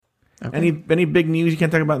Okay. Any big news you can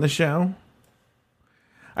talk about in the show?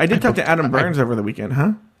 I did talk to Adam Burns over the weekend,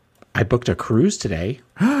 huh? I booked a cruise today.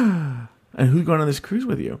 And who's going on this cruise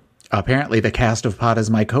with you? Apparently the cast of Pod is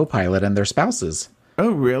my co-pilot and their spouses. Oh,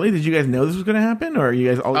 really? Did you guys know this was going to happen, or are you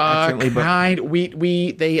guys all accidentally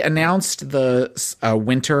booked? They announced the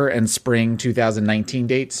winter and spring 2019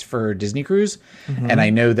 dates for Disney Cruise, and I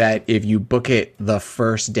know that if you book it the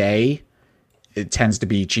first day, it tends to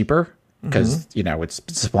be cheaper because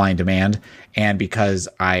it's supply and demand, and because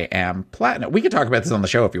I am platinum. We could talk about this on the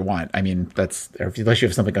show if you want. I mean, unless you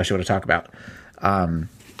have something else you want to talk about.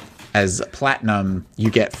 As platinum, you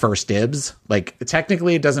get first dibs. Like,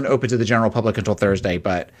 technically, it doesn't open to the general public until Thursday,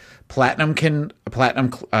 but platinum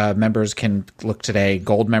members can look today,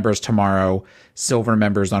 gold members tomorrow, silver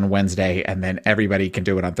members on Wednesday, and then everybody can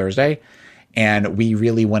do it on Thursday. And we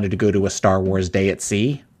really wanted to go to a Star Wars Day at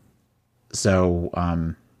Sea, so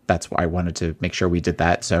that's why I wanted to make sure we did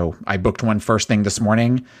that. So I booked one first thing this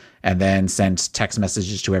morning, and then sent text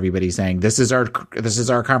messages to everybody saying, "This is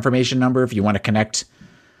our confirmation number. If you want to connect."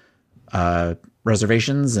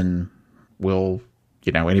 Reservations, and we'll,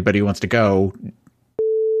 anybody who wants to go.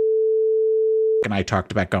 And I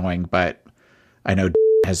talked about going, but I know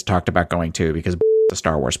has talked about going too because a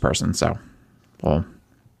Star Wars person. So, well,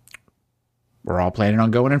 we're all planning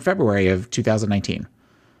on going in February of 2019.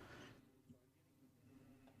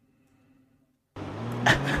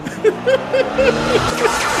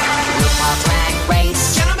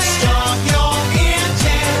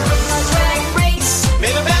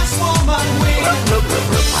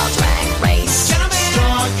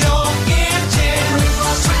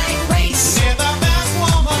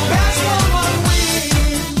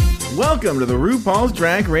 Welcome to the RuPaul's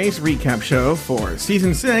Drag Race recap show for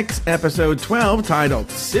Season 6, Episode 12, titled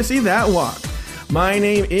Sissy That Walk. My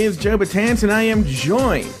name is Joe Batance, and I am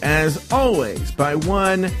joined, as always, by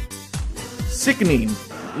one sickening,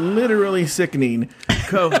 literally sickening,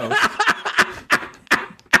 co-host.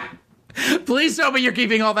 Please tell me you're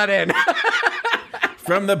keeping all that in.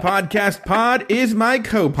 From the podcast Pod is my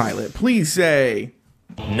co-pilot. Please say...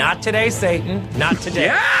 Not today, Satan. Not today.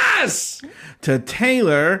 Yes! To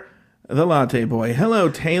Taylor... the Latte Boy. Hello,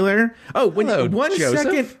 Taylor. Oh, Hello,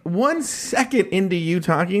 Joseph. One second into you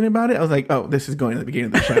talking about it, I was like, oh, this is going to the beginning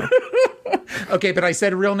of the show. Okay, but I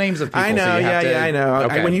said real names of people. I know, so I know.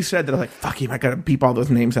 Okay. When you said that, I was like, fuck you, I gotta beep all those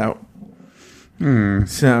names out.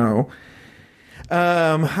 So,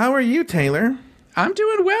 how are you, Taylor? I'm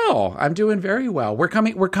doing well. I'm doing very well. We're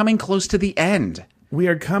coming close to the end. We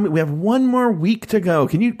are coming. We have one more week to go.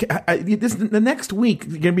 Can you? The next week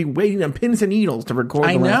you're gonna be waiting on pins and needles to record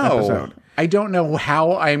the last episode. I don't know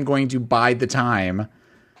how I am going to bide the time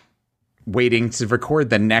waiting to record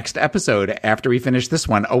the next episode after we finish this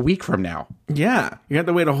one a week from now. Yeah, you have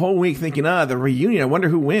to wait a whole week thinking, the reunion. I wonder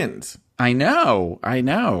who wins. I know.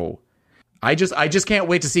 I just can't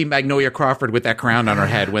wait to see Magnolia Crawford with that crown on her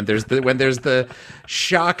head when there's the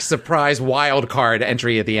shock, surprise, wild card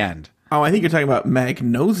entry at the end. Oh, I think you're talking about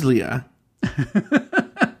Magnolia.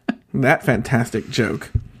 That fantastic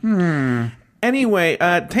joke. Anyway,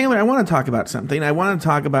 Taylor, I want to talk about something. I want to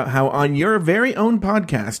talk about how on your very own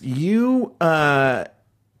podcast, you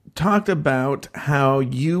talked about how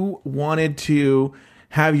you wanted to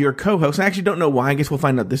have your co-host. I actually don't know why. I guess we'll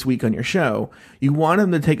find out this week on your show. You want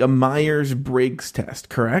them to take a Myers-Briggs test,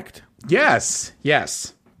 correct? Yes.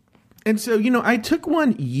 And so, I took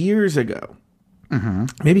one years ago.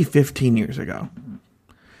 Maybe 15 years ago.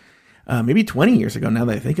 Maybe 20 years ago, now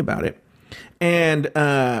that I think about it. And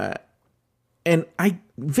I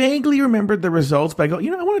vaguely remembered the results, but I go,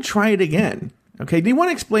 I want to try it again. Okay, do you want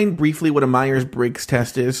to explain briefly what a Myers-Briggs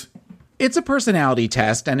test is? It's a personality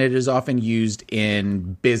test, and it is often used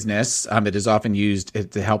in business. It is often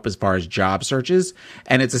used to help as far as job searches.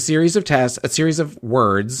 And it's a series of tests, a series of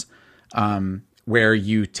words, where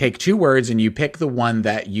you take two words and you pick the one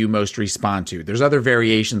that you most respond to. There's other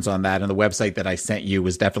variations on that, and the website that I sent you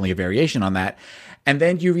was definitely a variation on that. And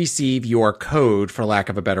then you receive your code, for lack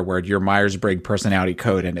of a better word, your Myers-Briggs personality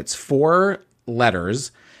code, and it's 4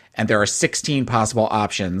 letters, and there are 16 possible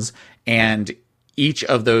options, and each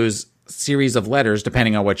of those series of letters,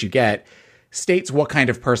 depending on what you get, states what kind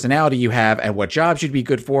of personality you have and what jobs you'd be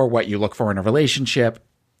good for, what you look for in a relationship.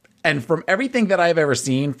 And from everything that I've ever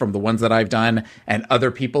seen, from the ones that I've done and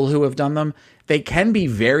other people who have done them, they can be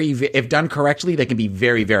if done correctly, they can be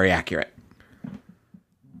very, very accurate.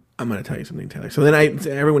 I'm going to tell you something, Taylor. So then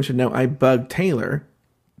everyone should know I bugged Taylor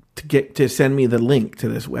to send me the link to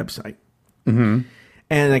this website. And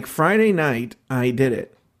like Friday night, I did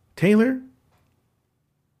it. Taylor,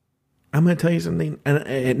 I'm going to tell you something.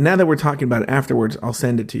 And now that we're talking about it afterwards, I'll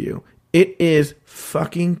send it to you. It is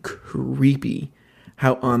fucking creepy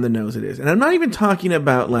how on the nose it is. And I'm not even talking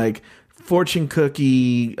about like fortune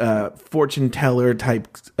cookie, fortune teller type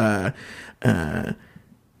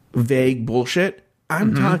vague bullshit.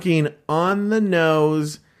 I'm talking on the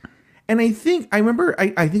nose. And I think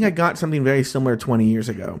I got something very similar 20 years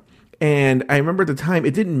ago. And I remember at the time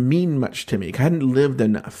it didn't mean much to me. I hadn't lived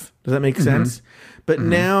enough. Does that make sense? But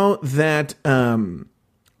now that I'm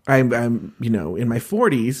in my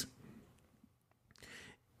 40s,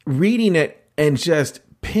 reading it and just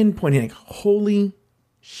pinpointing like, holy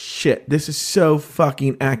shit, this is so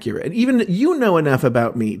fucking accurate. And even you know enough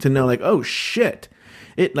about me to know like, oh shit,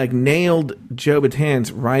 it like nailed Joe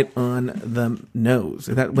Batan's right on the nose.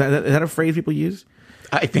 Is that a phrase people use?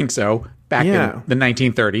 I think so. Back in the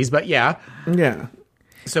 1930s, but yeah. Yeah.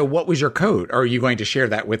 So what was your code? Or are you going to share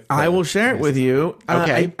that with I will share it with you.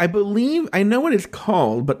 Okay. I believe, I know what it's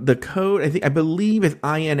called, but the code, I believe is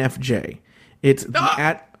INFJ. It's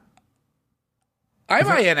I'm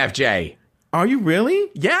INFJ. Are you really?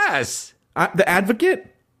 Yes. The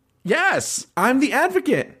advocate? Yes. I'm the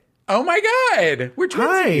advocate. Oh my God. We're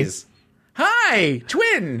twinsies. Hi.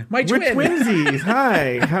 Twin. My twin. We're twinsies.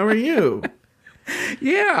 Hi. How are you?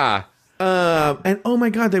 Yeah. And oh my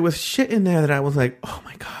God, there was shit in there that I was like, oh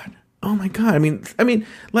my God. I mean,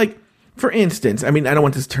 like, for instance, I don't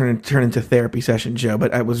want this to turn into therapy session, Joe,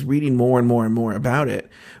 but I was reading more and more and more about it.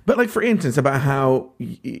 But like, for instance, about how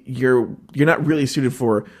you're not really suited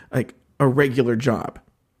for like a regular job,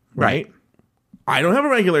 right? I don't have a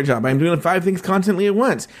regular job. I'm doing 5 things constantly at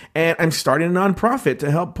once. And I'm starting a nonprofit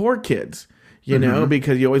to help poor kids, you know,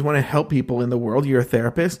 because you always want to help people in the world. You're a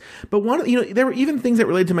therapist. But there were even things that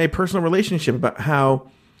related to my personal relationship about how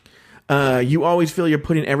you always feel you're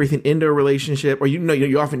putting everything into a relationship, or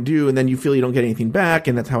you often do, and then you feel you don't get anything back.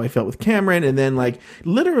 And that's how I felt with Cameron. And then like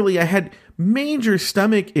literally I had major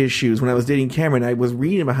stomach issues when I was dating Cameron. I was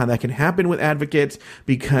reading about how that can happen with advocates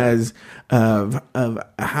because of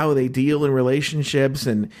how they deal in relationships,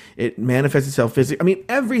 and it manifests itself physically. I mean,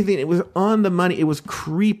 everything. It was on the money. It was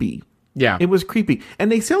creepy. Yeah. It was creepy.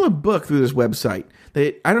 And they sell a book through this website.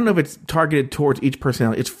 I don't know if it's targeted towards each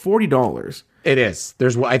personality. It's $40. It is.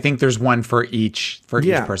 I think there's one for each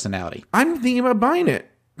personality. I'm thinking about buying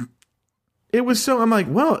it. It was so, I'm like,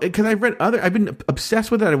 well, because I've been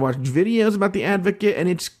obsessed with it. I watched videos about the advocate, and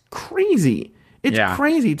it's crazy. It's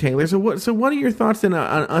crazy, Taylor. So what are your thoughts then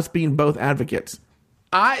on us being both advocates?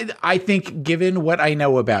 I think, given what I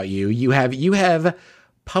know about you, you have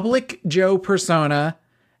public Joe persona,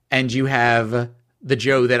 and you have the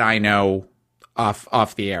Joe that I know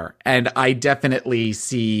off the air. And I definitely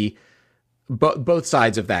see both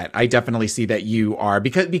sides of that. I definitely see that you are,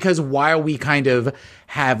 because while we kind of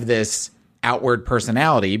have this outward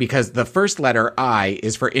personality, because the first letter I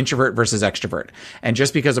is for introvert versus extrovert. And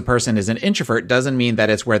just because a person is an introvert doesn't mean that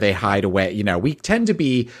it's where they hide away. You know, we tend to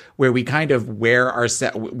be where we kind of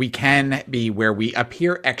we can be where we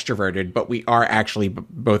appear extroverted, but we are actually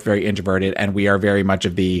both very introverted, and we are very much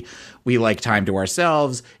of we like time to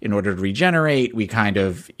ourselves in order to regenerate. We kind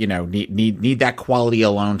of, need that quality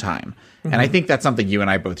alone time. Mm-hmm. And I think that's something you and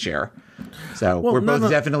I both share. So we're both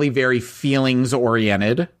definitely very feelings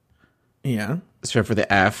oriented. Yeah. So for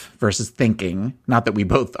the F versus thinking, not that we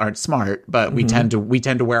both aren't smart, but we tend to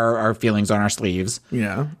wear our feelings on our sleeves.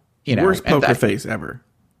 Yeah. Worst poker face ever.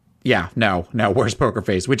 Yeah, no, worst poker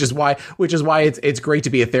face, which is why it's great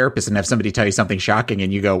to be a therapist and have somebody tell you something shocking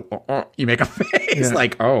and you go, you make a face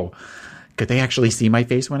like, oh, could they actually see my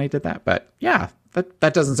face when I did that? But yeah,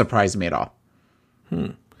 that doesn't surprise me at all.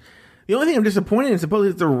 The only thing I'm disappointed in is supposedly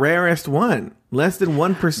it's the rarest one, less than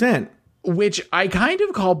 1%. Which I kind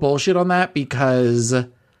of call bullshit on that because,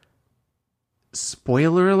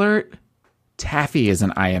 spoiler alert, Taffy is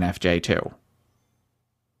an INFJ too.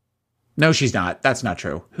 No, she's not. That's not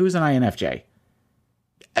true. Who's an INFJ?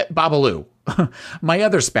 Babalu. My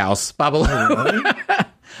other spouse, Babalu. Oh, really?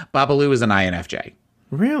 Babalu is an INFJ.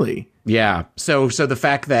 Really? Yeah. So the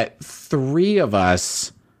fact that 3 of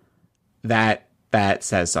us, that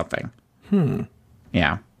says something.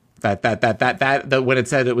 Yeah. That when it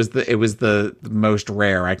said it was the most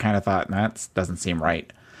rare, I kind of thought that doesn't seem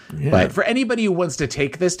right. Yeah. But for anybody who wants to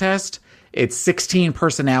take this test, it's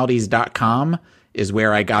 16personalities.com is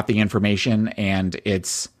where I got the information, and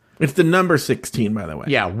it's the number 16, by the way.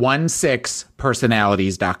 Yeah,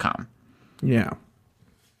 16personalities.com. Yeah.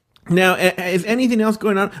 Now, is anything else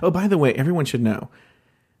going on? Oh, by the way, everyone should know.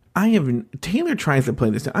 Taylor tries to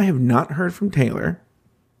play this. I have not heard from Taylor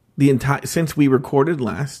since we recorded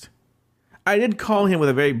last. I did call him with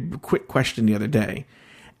a very quick question the other day.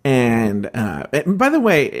 And by the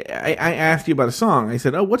way, I asked you about a song. I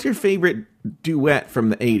said, oh, what's your favorite duet from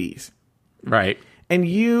the 80s? Right. And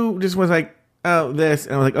you just was like, oh, this.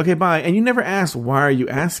 And I was like, okay, bye. And you never asked, why are you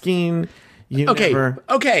asking? You never...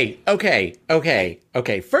 Okay.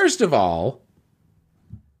 First of all,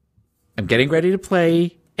 I'm getting ready to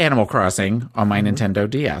play Animal Crossing on my Nintendo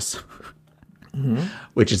DS,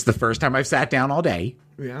 which is the first time I've sat down all day.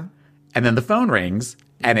 Yeah. And then the phone rings,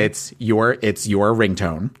 and it's your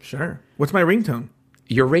ringtone. Sure. What's my ringtone?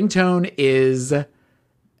 Your ringtone is...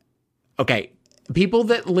 Okay, people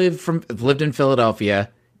that lived in Philadelphia,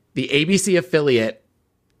 the ABC affiliate,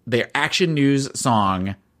 their Action News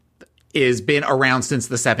song is been around since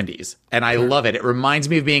the 70s, and I love it. It reminds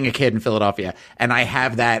me of being a kid in Philadelphia, and I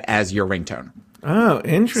have that as your ringtone. Oh,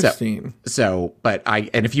 interesting.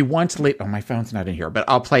 And if you want to my phone's not in here, but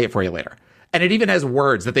I'll play it for you later. And it even has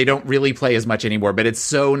words that they don't really play as much anymore, but it's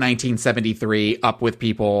so 1973, up with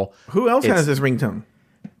people. Who else has this ringtone?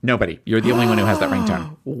 Nobody. You're the only one who has that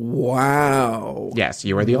ringtone. Wow. Yes,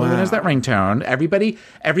 you are the only one who has that ringtone.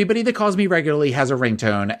 Everybody that calls me regularly has a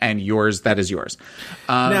ringtone, and that is yours.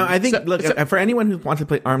 Now, I think, for anyone who wants to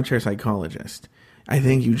play armchair psychologist, I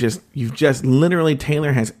think you've just literally,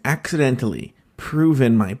 Taylor has accidentally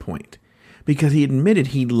proven my point, because he admitted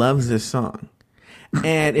he loves this song.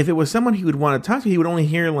 And if it was someone he would want to talk to, he would only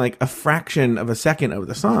hear like a fraction of a second of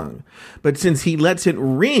the song. But since he lets it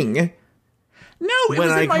ring... No, it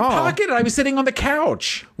was in my pocket, and I was sitting on the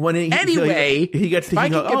couch. Anyway, he gets to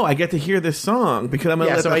I get to hear this song because I'm going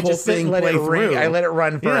to let the whole thing play through. I let it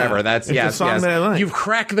run forever. Yeah, That's the song that I like. You've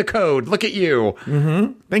cracked the code. Look at you.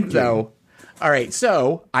 Mm-hmm. Thank you. So, all right.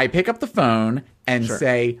 So I pick up the phone and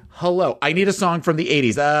say, "Hello, I need a song from the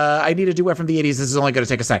 '80s. I need a duet from the '80s. This is only going to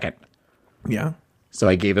take a second." Yeah. So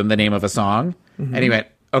I gave him the name of a song, and he went,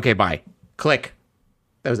 "Okay, bye." Click.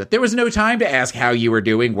 That was it. There was no time to ask how you were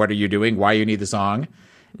doing, what are you doing, why you need the song.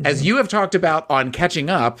 As you have talked about on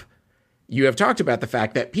Catching Up, you have talked about the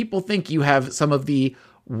fact that people think you have some of the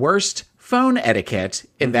worst phone etiquette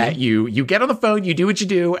in that you get on the phone, you do what you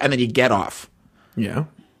do, and then you get off. Yeah.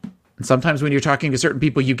 And sometimes when you're talking to certain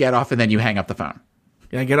people, you get off and then you hang up the phone.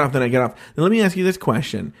 Yeah, I get off, then I get off. Now, let me ask you this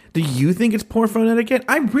question. Do you think it's poor phone etiquette?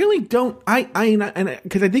 I really don't.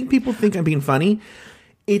 Because I think people think I'm being funny.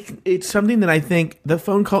 It's something that I think the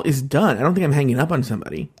phone call is done. I don't think I'm hanging up on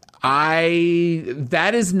somebody.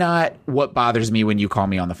 That is not what bothers me when you call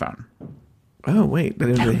me on the phone. Oh, wait.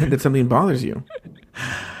 That something bothers you.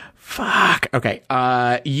 Fuck. Okay.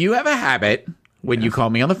 You have a habit when you call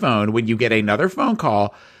me on the phone, when you get another phone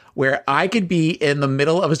call, where I could be in the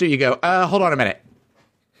middle of a story. You go, hold on a minute.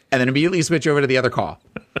 And then immediately switch over to the other call.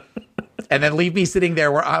 And then leave me sitting there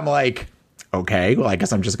where I'm like, okay, well, I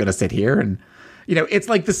guess I'm just going to sit here and... it's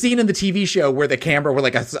like the scene in the TV show where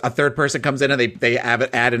like a third person comes in and they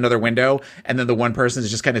add another window, and then the one person is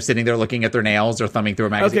just kind of sitting there looking at their nails or thumbing through a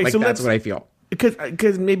magazine. Okay, so that's what I feel.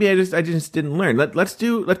 Because maybe I just didn't learn. Let's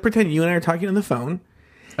pretend you and I are talking on the phone.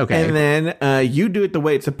 Okay. And then you do it the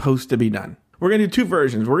way it's supposed to be done. We're going to do two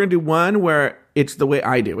versions. We're going to do one where it's the way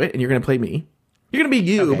I do it, and you're going to play me. You're going to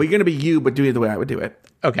be you, but you're going to be you, but doing it the way I would do it.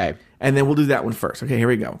 Okay. And then we'll do that one first. Okay, here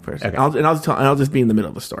we go. First. Okay. I'll just be in the middle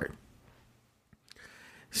of the story.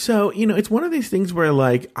 So, it's one of these things where,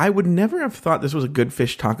 like, I would never have thought this was a good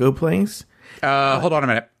fish taco place. Hold on a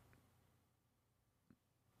minute.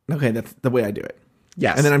 Okay, that's the way I do it.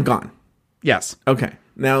 Yes. And then I'm gone. Yes. Okay.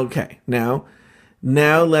 Now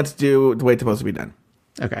let's do the way it's supposed to be done.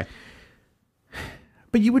 Okay.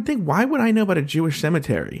 But you would think, why would I know about a Jewish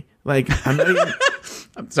cemetery? Like, I'm not even...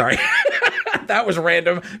 I'm sorry. That was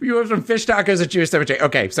random. You have some fish tacos at Jewish cemetery.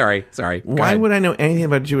 Okay, sorry. Why would I know anything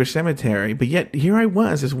about a Jewish cemetery? But yet, here I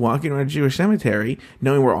was, just walking around a Jewish cemetery,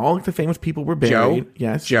 knowing where all the famous people were buried.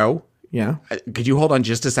 Joe? Yeah? Could you hold on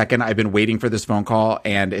just a second? I've been waiting for this phone call,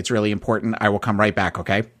 and it's really important. I will come right back,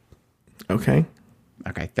 okay? Okay.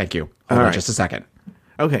 Okay, thank you. Hold on just a second.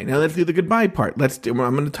 Okay, now let's do the goodbye part. I'm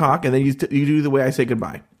going to talk, and then you do the way I say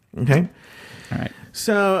goodbye. Okay? All right.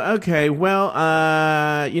 So, okay,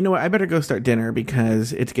 well, you know what? I better go start dinner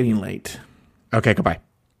because it's getting late. Okay, goodbye.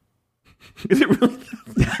 Is it really?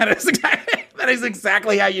 That is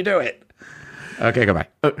exactly how you do it. Okay, goodbye.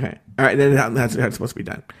 Okay. All right, then that's supposed to be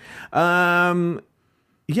done.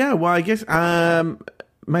 Yeah, well, I guess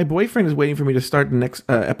my boyfriend is waiting for me to start the next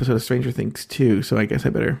episode of Stranger Things 2, so I guess I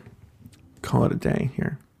better call it a day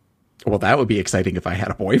here. Well, that would be exciting if I had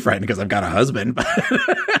a boyfriend because I've got a husband.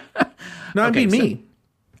 No, it'd be me.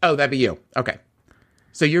 That'd be you. Okay.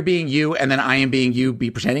 So you're being you, and then I am being you, be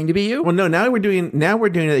pretending to be you? Well, no, now we're doing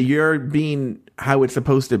that you're being how it's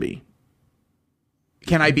supposed to be.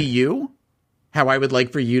 Can I be you? How I would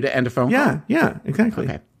like for you to end a phone call? Yeah, exactly.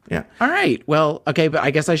 Okay. Yeah. All right. Well, okay, but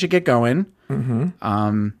I guess I should get going.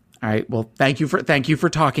 Mm-hmm. All right. Well, thank you for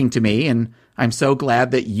talking to me, and I'm so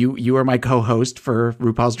glad that you are my co-host for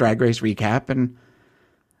RuPaul's Drag Race Recap, and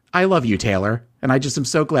I love you, Taylor, and I just am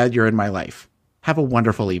so glad you're in my life. Have a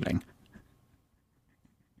wonderful evening.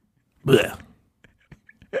 Blech.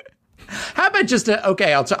 How about just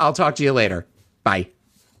okay? I'll talk to you later. Bye.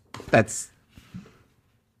 But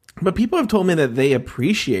people have told me that they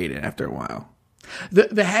appreciate it after a while.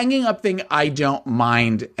 The hanging up thing, I don't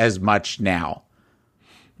mind as much now.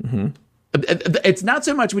 Mm-hmm. It's not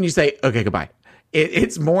so much when you say, okay, goodbye.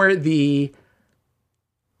 It's more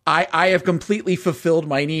I have completely fulfilled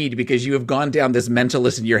my need because you have gone down this mental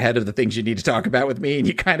list in your head of the things you need to talk about with me. And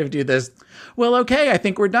you kind of do this, well, okay, I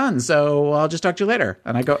think we're done. So I'll just talk to you later.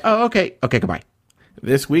 And I go, oh, okay. Okay, goodbye.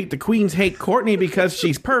 This week, the queens hate Courtney because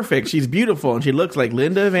she's perfect, she's beautiful, and she looks like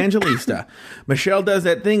Linda Evangelista. Michelle does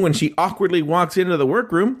that thing when she awkwardly walks into the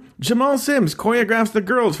workroom. Jamal Sims choreographs the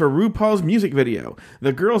girls for RuPaul's music video.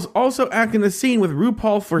 The girls also act in the scene with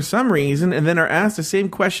RuPaul for some reason and then are asked the same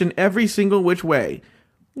question every single which way.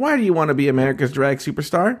 Why do you want to be America's drag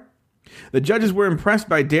superstar? The judges were impressed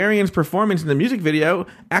by Darian's performance in the music video,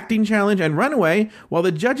 acting challenge, and runaway, while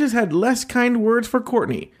the judges had less kind words for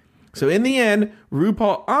Courtney. So in the end,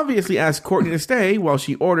 RuPaul obviously asked Courtney to stay while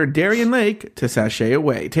she ordered Darian Lake to sashay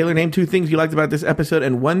away. Taylor, name 2 things you liked about this episode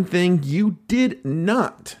and 1 thing you did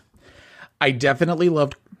not. I definitely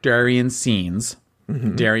loved Darian's scenes.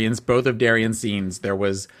 Mm-hmm. Both of Darian's scenes. There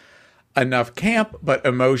was enough camp, but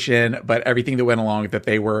emotion, but everything that went along that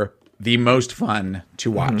they were the most fun to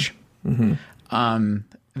watch. Mm-hmm.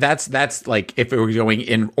 That's like, if it were going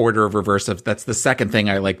in order of reverse, that's the second thing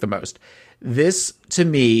I like the most. This, to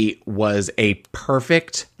me, was a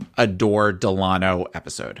perfect Adore Delano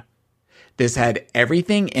episode. This had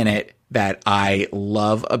everything in it that I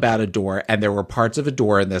love about Adore, and there were parts of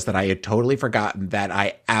Adore in this that I had totally forgotten that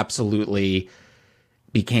I absolutely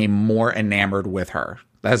became more enamored with her.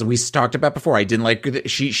 As we talked about before, I didn't like,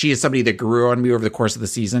 she is somebody that grew on me over the course of the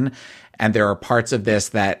season, and there are parts of this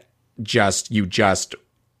that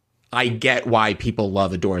I get why people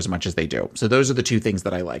love Adore as much as they do. So those are the 2 things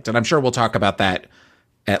that I liked. And I'm sure we'll talk about that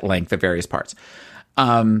at length at various parts.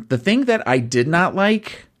 The thing that I did not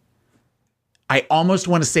like, I almost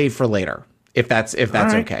want to save for later, if that's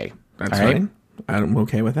right. Okay. That's fine. I'm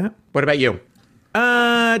okay with that. What about you?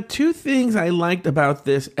 2 things I liked about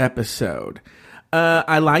this episode.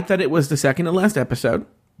 I liked that it was the second to last episode.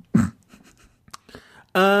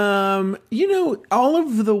 All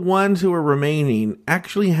of the ones who are remaining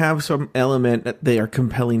actually have some element that they are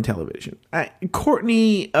compelling television.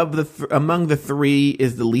 Courtney among the 3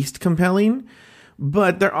 is the least compelling,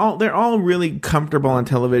 but they're all really comfortable on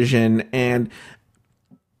television, and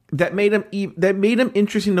that made them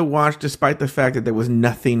interesting to watch, despite the fact that there was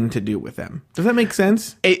nothing to do with them. Does that make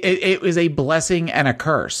sense? It was a blessing and a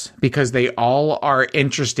curse because they all are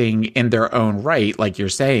interesting in their own right, like you're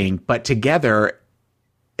saying, but together.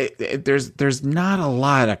 There's not a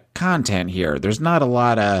lot of content here. There's not a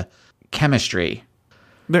lot of chemistry.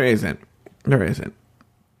 There isn't.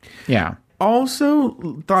 Yeah. Also,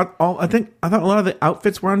 I thought a lot of the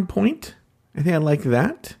outfits were on point. I think I like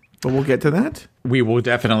that, but we'll get to that. We will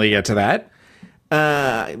definitely get to that.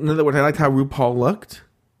 In other words, I liked how RuPaul looked.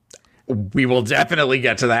 We will definitely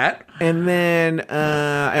get to that. And then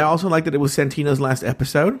I also liked that it was Santino's last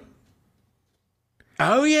episode.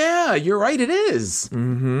 Oh, yeah, you're right. It is.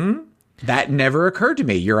 Mm-hmm. That never occurred to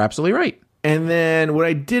me. You're absolutely right. And then what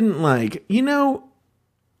I didn't like,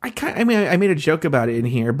 I made a joke about it in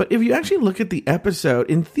here, but if you actually look at the episode,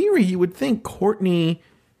 in theory, you would think Courtney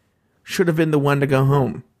should have been the one to go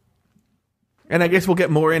home. And I guess we'll get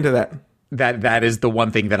more into that. That is the one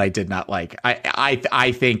thing that I did not like.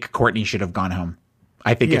 I think Courtney should have gone home.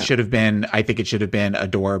 I think it should have been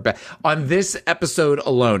Adore. But on this episode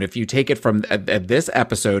alone, if you take it from this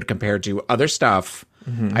episode compared to other stuff,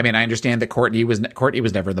 mm-hmm. I mean, I understand that Courtney was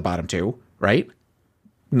never in the bottom 2, right?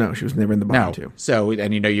 No, she was never in the bottom 2. So,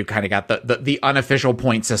 and you kind of got the unofficial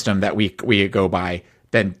point system that we go by.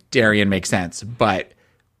 Then Darian makes sense, but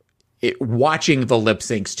watching the lip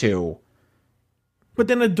syncs too. But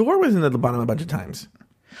then Adore was in at the bottom a bunch of times.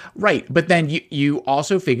 Right, but then you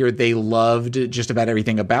also figured they loved just about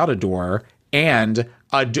everything about Adore, and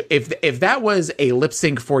if that was a lip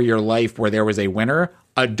sync for your life where there was a winner,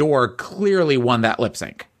 Adore clearly won that lip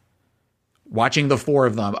sync. Watching the 4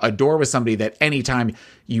 of them, Adore was somebody that anytime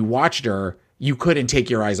you watched her, you couldn't take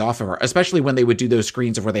your eyes off of her, especially when they would do those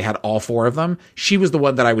screens of where they had all 4 of them. She was the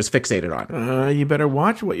one that I was fixated on. You better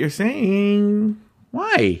watch what you're saying.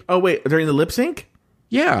 Why? Oh, wait, during the lip sync?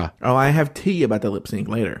 Yeah. Oh, I have tea about the lip sync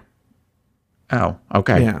later. Oh,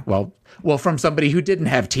 okay. Yeah. Well, from somebody who didn't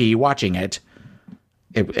have tea watching it,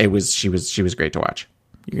 She was great to watch.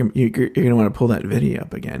 You're gonna want to pull that video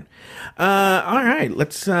up again. All right,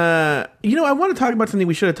 let's. I want to talk about something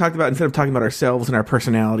we should have talked about instead of talking about ourselves and our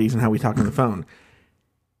personalities and how we talk on the phone.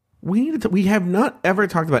 We have not ever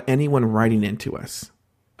talked about anyone writing into us.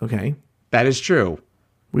 Okay, that is true.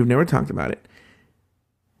 We've never talked about it.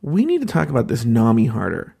 We need to talk about this Nami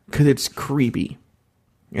harder because it's creepy,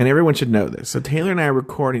 and everyone should know this. So Taylor and I are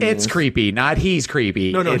recording. It's creepy, not he's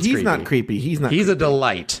creepy. No, he's creepy. Not creepy. He's not. He's creepy. A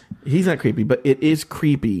delight. He's not creepy, but it is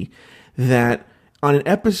creepy that on an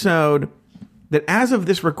episode that as of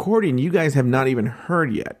this recording, you guys have not even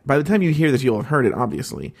heard yet. By the time you hear this, you'll have heard it,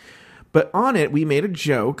 obviously. But on it, we made a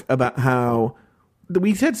joke about how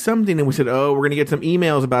we said something and we said, oh, we're going to get some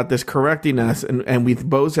emails about this correcting us. And we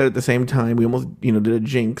both said at the same time, we almost, did a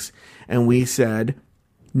jinx. And we said,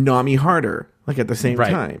 Nami harder, like at the same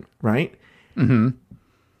time, right? Mm-hmm.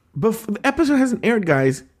 But the episode hasn't aired,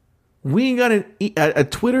 guys. We got a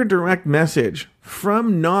Twitter direct message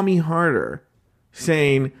from Nami Harder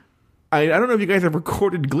saying, I don't know if you guys have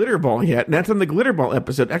recorded Glitterball yet. And that's on the Glitterball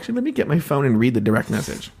episode. Actually, let me get my phone and read the direct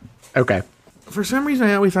message. Okay. For some reason,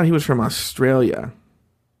 I always thought he was from Australia.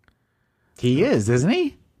 He is, isn't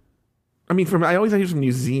he? I mean, I always thought he was from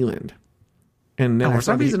New Zealand. And then for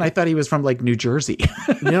some reason, I thought he was from, like, New Jersey.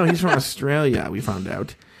 No, he's from Australia, we found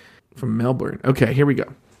out. From Melbourne. Okay, here we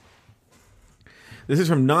go. This is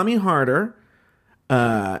from Nami Harder.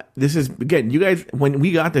 This is, again, you guys, when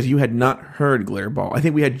we got this, you had not heard Glitterball. I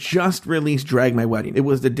think we had just released Drag My Wedding. It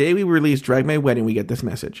was the day we released Drag My Wedding, we get this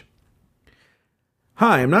message.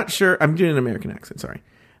 Hi, I'm not sure. I'm doing an American accent, sorry.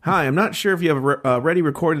 Hi, I'm not sure if you have already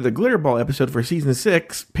recorded the Glitterball episode for Season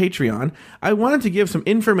 6, Patreon. I wanted to give some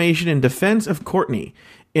information in defense of Courtney.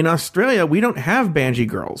 In Australia, we don't have Banshee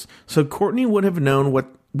Girls, so Courtney would have known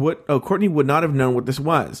Courtney would not have known what this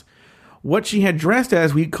was. What she had dressed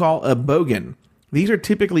as we call a bogan. These are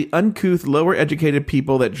typically uncouth, lower-educated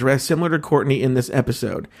people that dress similar to Courtney in this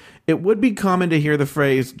episode. It would be common to hear the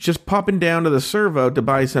phrase, just popping down to the servo to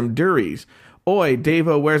buy some durries. Oi,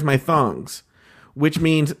 Davo, where's my thongs? Which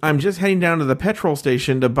means, I'm just heading down to the petrol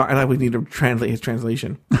station to buy... And I would need to translate his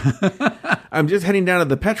translation. I'm just heading down to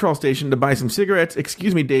the petrol station to buy some cigarettes.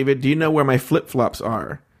 Excuse me, David, do you know where my flip-flops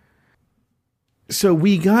are? So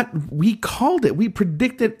we called it. We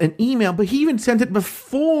predicted an email, but he even sent it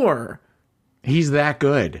before. He's that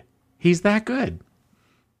good.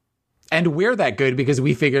 And we're that good because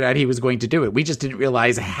we figured out he was going to do it. We just didn't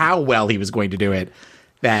realize how well he was going to do it.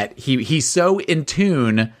 That he's so in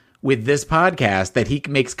tune with this podcast that he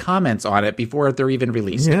makes comments on it before they're even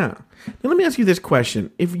released. Yeah. Now let me ask you this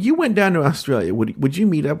question. If you went down to Australia, would you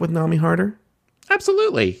meet up with Nami Harder?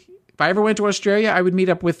 Absolutely. If I ever went to Australia, I would meet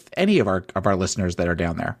up with any of our listeners that are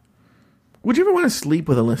down there. Would you ever want to sleep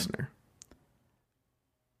with a listener?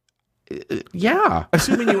 Yeah.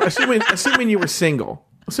 Assuming you were single.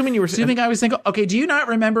 Assuming I was single. Okay, do you not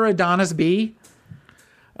remember Adonis B?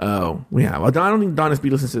 Oh, yeah. Well, I don't think Adonis B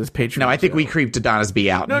listens to this Patreon. No, I think we creeped Adonis B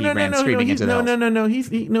out and he ran screaming into the hills. No.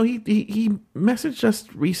 He messaged us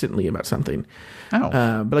recently about something.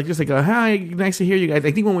 Oh. But just like, hi, nice to hear you guys.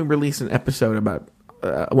 I think when we released an episode about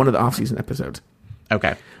one of the off-season episodes.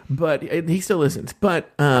 Okay. But he still listens. But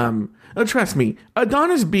trust me,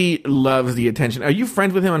 Adonis B loves the attention. Are you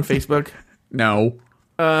friends with him on Facebook? No.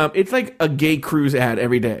 It's like a gay cruise ad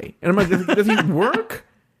every day. And I'm like, does he work?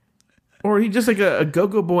 Or he just like a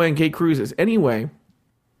go-go boy on gay cruises? Anyway,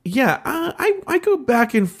 yeah, I go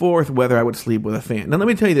back and forth whether I would sleep with a fan. Now, let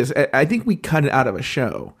me tell you this. I think we cut it out of a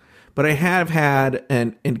show. But I have had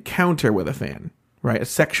an encounter with a fan. Right? A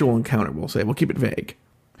sexual encounter, we'll say. We'll keep it vague.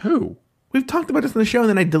 Who? We've talked about this in the show, and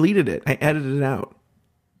then I deleted it. I edited it out.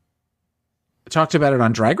 Talked about it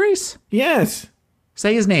on Drag Race? Yes.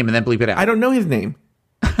 Say his name and then bleep it out. I don't know his name.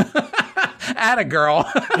 Atta girl.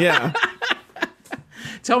 Yeah.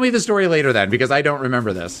 Tell me the story later then, because I don't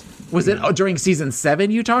remember this. Was it during season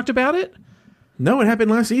 7 you talked about it? No, it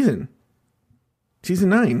happened last season. Season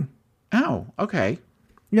 9. Oh, okay.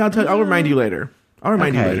 Yeah, I'll remind you later. I'll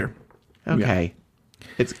remind you later. Okay. Yeah.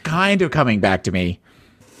 It's kind of coming back to me.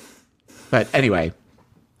 But anyway.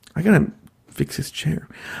 I gotta fix his chair.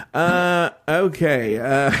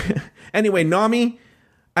 Okay. Anyway, Nami.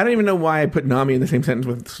 I don't even know why I put Nami in the same sentence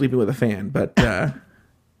with sleeping with a fan, but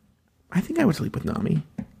I think I would sleep with Nami.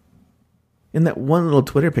 In that one little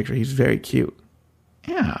Twitter picture, he's very cute.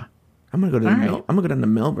 Yeah. I'm gonna go down to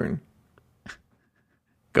Melbourne.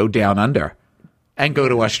 Go down under. And go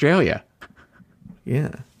to Australia.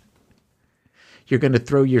 Yeah. You're gonna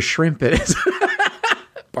throw your shrimp at his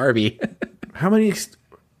Barbie. How many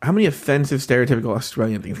offensive stereotypical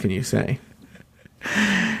Australian things can you say?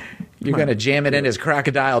 You're gonna jam it in his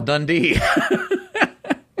Crocodile Dundee.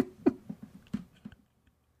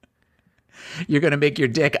 You're going to make your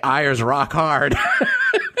Dick Ayers rock hard.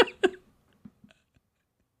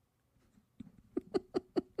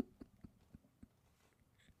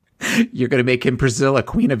 You're going to make him Priscilla,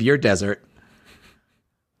 queen of your desert.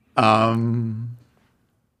 He's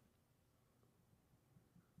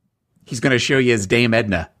going to show you his Dame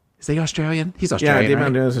Edna. Is he Australian? He's Australian, Yeah, Dame right?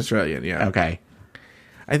 Edna is Australian, yeah. Okay.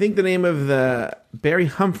 I think the name of the Barry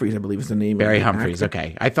Humphries, I believe, is the name. Barry of the Humphries. actor.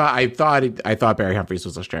 Okay. I thought Barry Humphries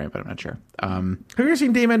was Australian, but I'm not sure. Have you ever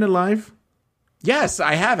seen Dame Edna live? Yes,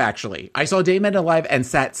 I have actually. I saw Dame Edna live and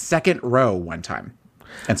sat second row one time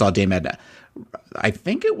and saw Dame Edna. I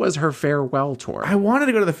think it was her farewell tour. I wanted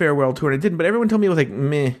to go to the farewell tour and I didn't, but everyone told me it was like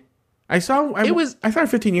meh. I saw her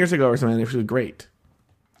 15 years ago or something, and it was great.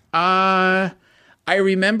 I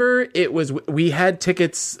remember we had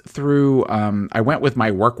tickets through, I went with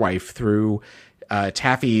my work wife through,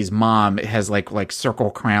 Taffy's mom has like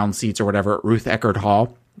Circle Crown seats or whatever at Ruth Eckerd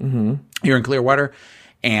Hall here in Clearwater.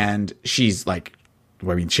 And she's like,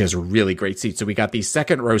 she has really great seats. So we got these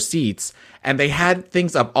second row seats and they had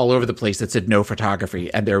things up all over the place that said no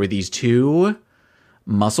photography. And there were these two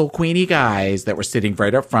muscle queenie guys that were sitting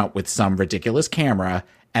right up front with some ridiculous camera,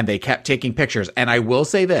 and they kept taking pictures. And I will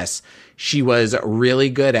say this, she was really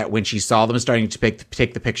good at when she saw them starting to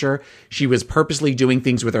take the picture, she was purposely doing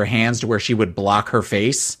things with her hands to where she would block her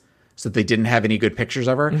face so that they didn't have any good pictures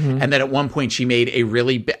of her. And then at one point she made a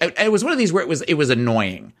really it was one of these where it was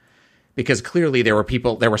annoying because clearly there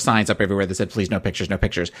were signs up everywhere that said, please, no pictures, no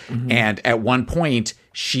pictures. And at one point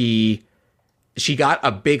she got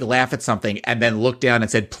a big laugh at something and then looked down and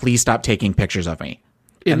said, please stop taking pictures of me.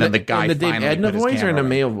 And then the guy in the Dame Edna voice or in a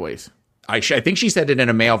male voice? I think she said it in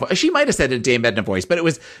a male voice. She might have said it in Dame Edna voice,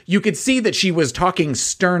 but you could see that she was talking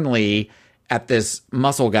sternly at this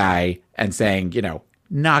muscle guy and saying,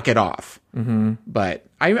 knock it off. But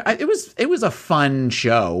it was a fun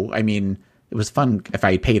show. I mean, it was fun. If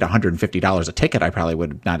I paid $150 a ticket, I probably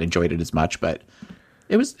would have not enjoyed it as much, but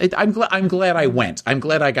I'm glad I went. I'm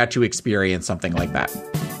glad I got to experience something like that.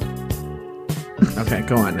 Okay,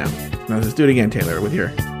 go on now. Now let's do it again, Taylor, with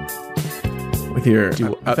your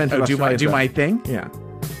do my thing. Yeah.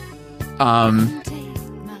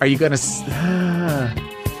 Are you gonna?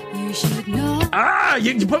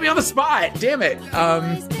 You put me on the spot. Damn it.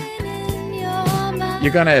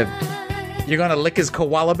 You're gonna lick his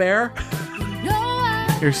koala bear.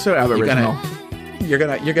 You're so aboriginal. You're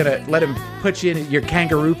gonna let him put you in your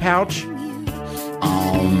kangaroo pouch.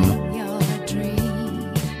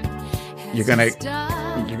 You're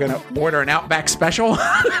gonna order an Outback special.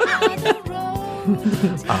 Are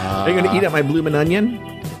you gonna eat up my bloomin' onion?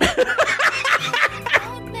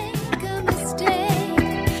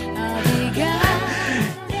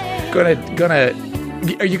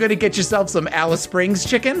 Are you gonna get yourself some Alice Springs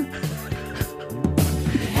chicken?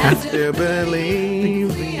 Have to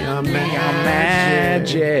believe we are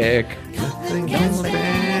magic. Nothing can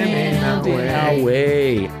stand in our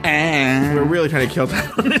way. We're really trying to kill time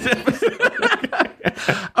on this episode.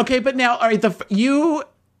 Okay, but now, all right, you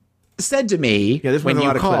said to me when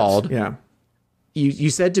you called, you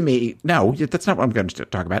said to me, no, that's not what I'm going to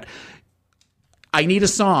talk about. I need a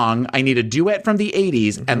song. I need a duet from the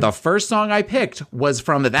 80s. And the first song I picked was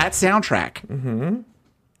from that soundtrack. And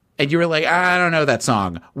you were like, I don't know that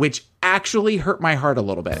song, which actually hurt my heart a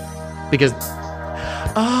little bit because,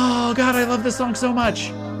 oh God, I love this song so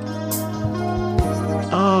much.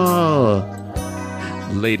 Oh,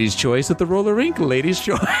 ladies' choice at the roller rink. Ladies'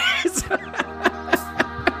 choice.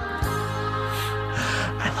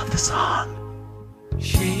 I love the song.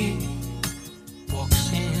 She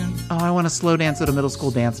walks in. Oh, I want to slow dance at a middle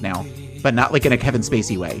school dance now, but not like in a Kevin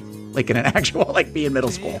Spacey way. Like in an actual, like be in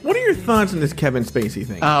middle school. What are your thoughts on this Kevin Spacey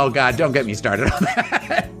thing? Oh God, don't get me started on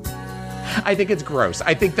that. I think it's gross.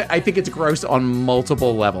 I think it's gross on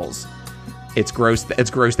multiple levels. It's gross. It's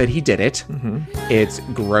gross that he did it. It's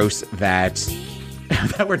gross that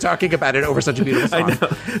we're talking about it over such a beautiful song. I know.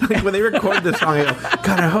 Like when they record this song, I go,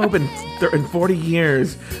 God, I hope in 40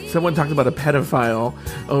 years someone talks about a pedophile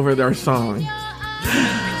over their song.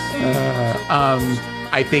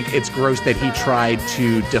 I think it's gross that he tried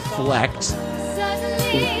to deflect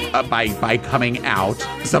by coming out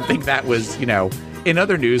something that was, in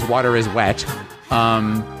other news, water is wet,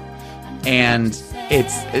 and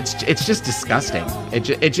it's just disgusting.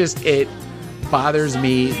 It bothers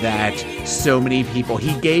me that so many people.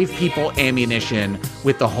 He gave people ammunition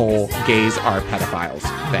with the whole "gays are pedophiles"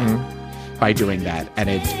 thing by doing that, and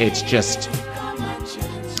it's just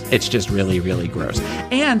really, really gross.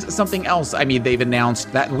 And something else, I mean, they've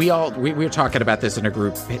announced that we were talking about this in a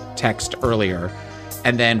group text earlier.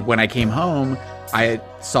 And then when I came home, I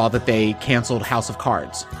saw that they canceled House of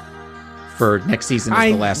Cards for next season is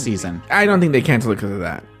the last season. I don't think they canceled it because of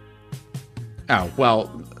that. Oh,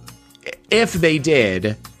 well, if they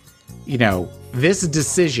did, this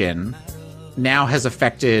decision now has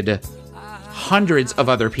affected hundreds of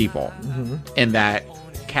other people in that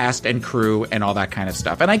cast and crew and all that kind of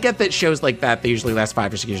stuff. And I get that shows like that, they usually last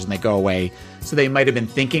 5 or 6 years and they go away. So they might have been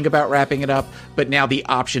thinking about wrapping it up, but now the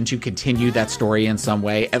option to continue that story in some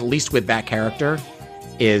way, at least with that character,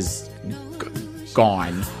 is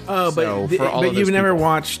gone. Oh, but you've never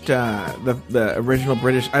watched the original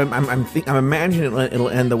British. I'm imagining it'll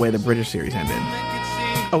end the way the British series ended.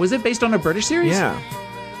 Oh, is it based on a British series? Yeah.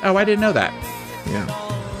 Oh, I didn't know that.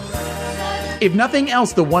 Yeah. If nothing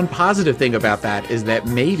else, the one positive thing about that is that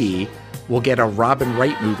maybe we'll get a Robin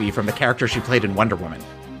Wright movie from the character she played in Wonder Woman,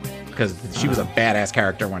 because she was a badass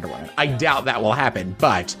character in Wonder Woman. I doubt that will happen,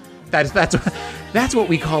 but that's what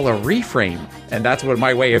we call a reframe, and that's what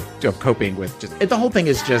my way of coping with. The whole thing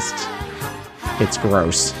is it's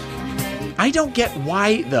gross. I don't get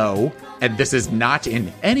why, though, and this is not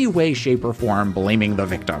in any way, shape, or form blaming the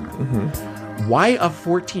victim. Why a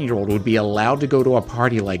 14-year-old would be allowed to go to a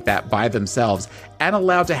party like that by themselves and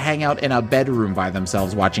allowed to hang out in a bedroom by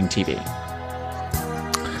themselves watching TV?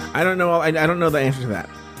 I don't know. I don't know the answer to that.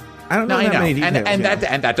 I don't know many details. And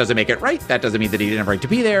that doesn't make it right. That doesn't mean that he didn't have a right to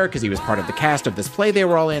be there because he was part of the cast of this play they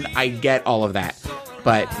were all in. I get all of that.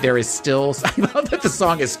 But there is still... I love that the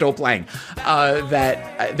song is still playing.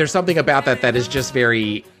 There's something about that is just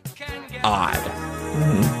very odd.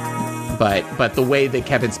 But the way that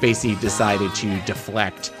Kevin Spacey decided to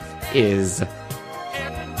deflect is...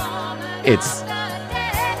 It's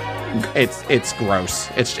gross.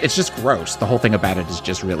 It's just gross. The whole thing about it is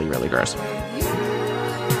just really, really gross.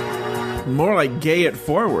 More like gay it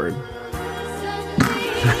forward.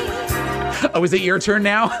 Oh, is it your turn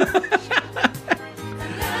now?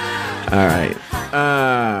 All right.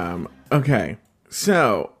 Okay.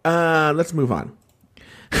 So, let's move on.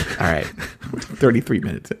 All right. 33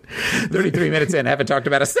 minutes in. 33 minutes in. Haven't talked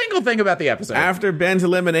about a single thing about the episode. After Ben's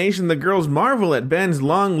elimination, the girls marvel at Ben's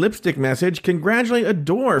long lipstick message, congratulate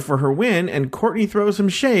Adore for her win, and Courtney throws some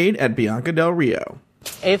shade at Bianca Del Rio.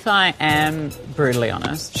 If I am brutally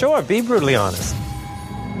honest... Sure, be brutally honest.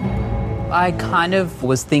 I kind of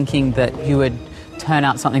was thinking that you would turn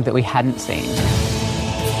out something that we hadn't seen.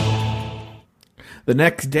 The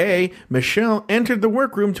next day, Michelle entered the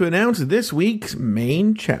workroom to announce this week's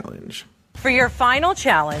main challenge. For your final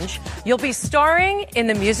challenge, you'll be starring in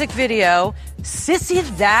the music video, Sissy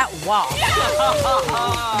That Walk.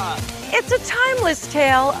 It's a timeless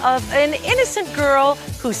tale of an innocent girl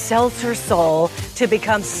who sells her soul to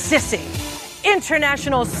become Sissy,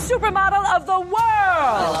 international supermodel of the world.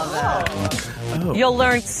 I love that. Oh. You'll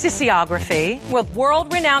learn sissiography with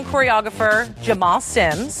world-renowned choreographer Jamal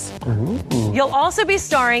Sims. Ooh. You'll also be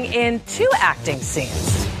starring in 2 acting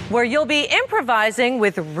scenes where you'll be improvising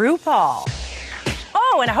with RuPaul.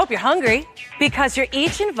 Oh, and I hope you're hungry because you're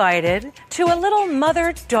each invited to a little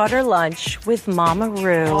mother-daughter lunch with Mama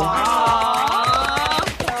Ru.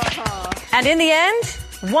 And in the end,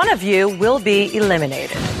 one of you will be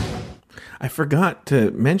eliminated. I forgot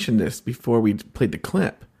to mention this before we played the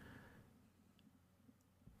clip.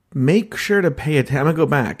 Make sure to pay attention. I'm going to go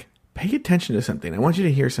back. Pay attention to something. I want you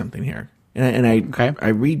to hear something here. And I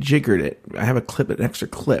rejiggered it. I have an extra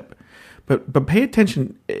clip. But pay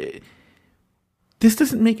attention. This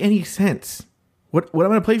doesn't make any sense. What I'm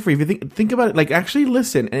going to play for you, if you think about it, like actually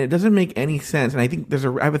listen, and it doesn't make any sense. And I think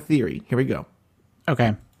I have a theory. Here we go.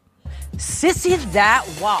 Okay. Sissy That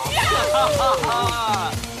Walk.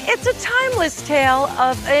 It's a timeless tale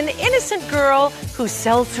of an innocent girl who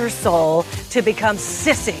sells her soul to become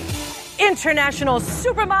Sissy, international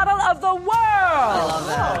supermodel of the world. I love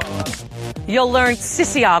that. You'll learn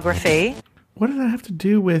sissiography. What does that have to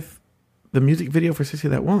do with the music video for Sissy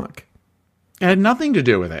That Walk? It had nothing to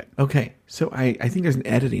do with it. Okay, so I think there's an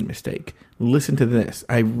editing mistake. Listen to this.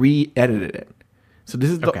 I re-edited it. So this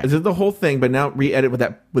is the whole thing, but now re-edit with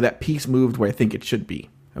that piece moved where I think it should be.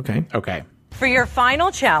 Okay? Okay. For your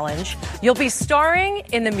final challenge, you'll be starring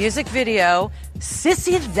in the music video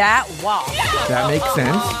Sissy That Walk. That makes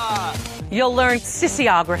sense. You'll learn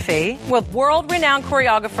sissiography with world-renowned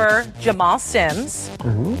choreographer Jamal Sims.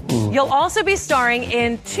 Ooh. You'll also be starring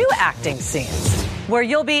in 2 acting scenes where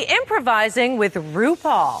you'll be improvising with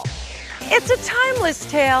RuPaul. It's a timeless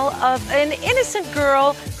tale of an innocent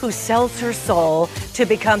girl who sells her soul to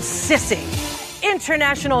become Sissy,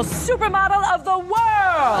 international supermodel of the world.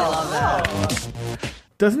 I love that.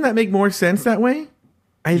 Doesn't that make more sense that way?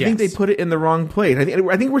 I think they put it in the wrong place. I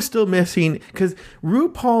think we're still missing, because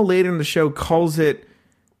RuPaul later in the show calls it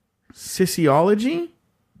sissiology,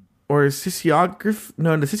 or sissyography.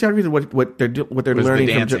 No, the sissyography is what they're learning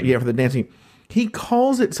for the dancing. He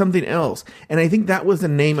calls it something else, and I think that was the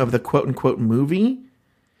name of the quote unquote movie.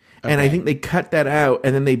 Okay. And I think they cut that out,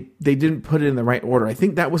 and then they didn't put it in the right order. I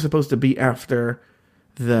think that was supposed to be after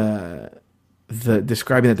the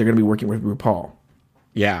describing that they're going to be working with RuPaul.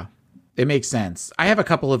 Yeah, it makes sense. I have a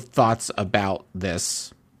couple of thoughts about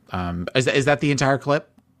this. Is that the entire clip?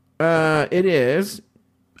 It is.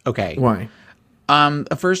 Okay. Why?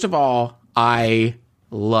 First of all, I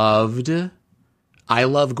love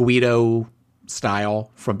Guido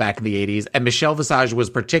style from back in the 80s, and Michelle Visage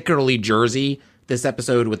was particularly Jersey this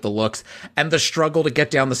episode with the looks and the struggle to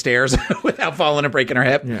get down the stairs without falling and breaking her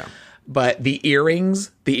hip. Yeah. But the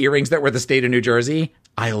earrings that were the state of New Jersey,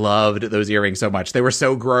 I loved those earrings so much. They were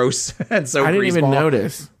so gross and so I didn't even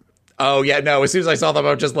notice. Oh yeah, no. As soon as I saw them,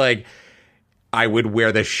 I was just like, I would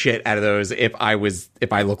wear the shit out of those if I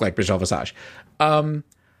looked like Michelle Visage.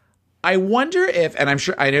 I wonder if, and I'm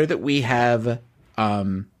sure I know that we have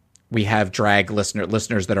drag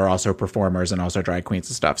listeners that are also performers and also drag queens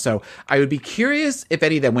and stuff. So I would be curious if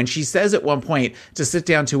any of them, when she says at one point to sit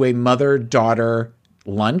down to a mother-daughter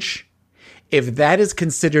lunch, if that is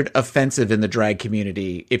considered offensive in the drag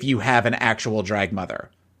community, if you have an actual drag mother,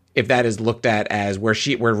 if that is looked at as where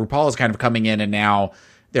RuPaul is kind of coming in and now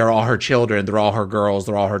they're all her children, they're all her girls,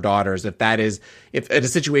 they're all her daughters. If in a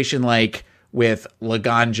situation like with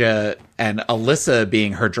Laganja and Alyssa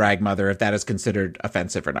being her drag mother, if that is considered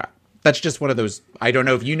offensive or not. That's just one of those. I don't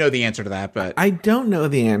know if you know the answer to that, but I don't know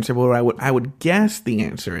the answer. But I would guess the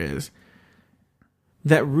answer is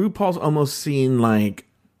that RuPaul's almost seen like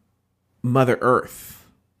Mother Earth.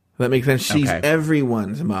 That makes sense. She's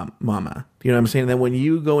everyone's mama. You know what I'm saying? Then when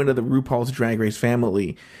you go into the RuPaul's Drag Race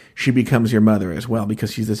family, she becomes your mother as well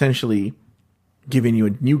because she's essentially giving you a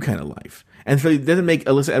new kind of life. And so it doesn't make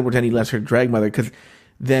Alyssa Edwards any less her drag mother because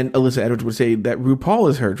then Alyssa Edwards would say that RuPaul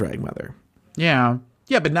is her drag mother. Yeah.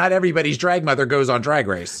 Yeah, but not everybody's drag mother goes on Drag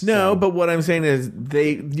Race. No, but what I'm saying is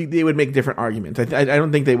they would make different arguments. I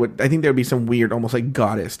don't think they would. I think there would be some weird, almost like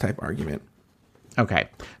goddess type argument. Okay.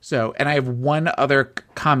 So, and I have one other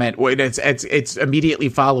comment. It's immediately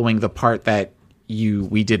following the part that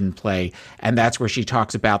we didn't play, and that's where she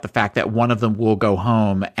talks about the fact that one of them will go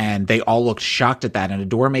home, and they all looked shocked at that. And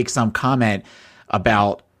Adore makes some comment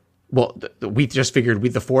about, well, we just figured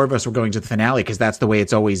the four of us were going to the finale because that's the way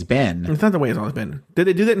it's always been. It's not the way it's always been. Did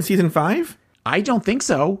they do that in season 5? I don't think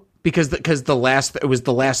so because it was the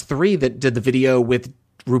last 3 that did the video with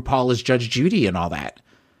RuPaul as Judge Judy and all that.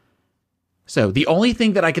 So the only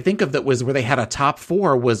thing that I could think of that was where they had a top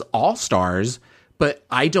 4 was All Stars, but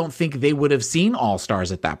I don't think they would have seen All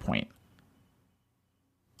Stars at that point.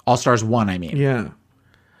 All Stars 1, I mean. Yeah.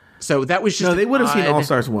 So that was just no. They would have seen All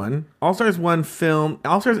Stars 1. All Stars 1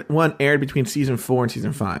 All Stars 1 aired between season 4 and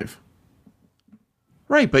season 5.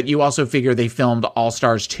 Right, but you also figure they filmed All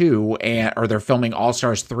Stars 2 or they're filming All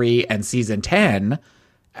Stars 3 and season 10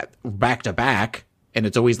 back to back, and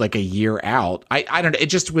it's always like a year out. I don't know. It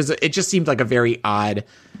just seemed like a very odd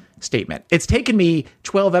statement. It's taken me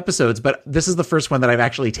 12 episodes, but this is the first one that I've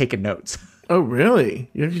actually taken notes. Oh, really?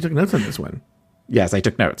 You actually took notes on this one? Yes, I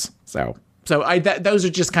took notes. So those are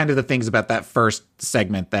just kind of the things about that first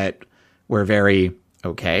segment that were very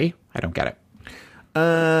okay. I don't get it.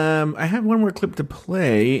 I have one more clip to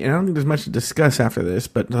play, and I don't think there's much to discuss after this,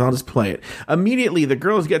 but I'll just play it. Immediately, the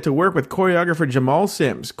girls get to work with choreographer Jamal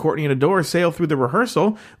Sims. Courtney and Adore sail through the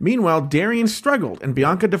rehearsal. Meanwhile, Darian struggled, and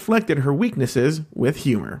Bianca deflected her weaknesses with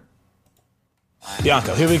humor.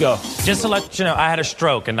 Bianca, here we go. Just to let you know, I had a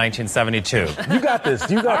stroke in 1972. You got this.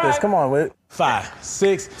 You got this. Come on, Whit. 5,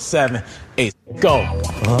 6, 7, 8. Go.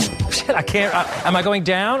 Shit, I can't. Am I going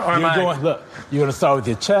down or am I going? Look, you're gonna start with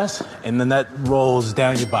your chest, and then that rolls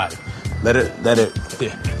down your body. Let it. There.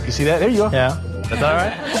 You see that? There you go. Yeah. That's all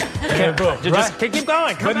right. Okay, just keep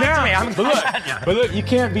going. Come back to me. But look, you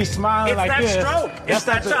can't be smiling like this. It's that stroke. It's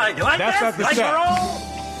that shot. You like that's this? Like step. roll.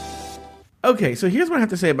 Okay, so here's what I have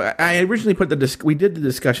to say about. I originally put we did the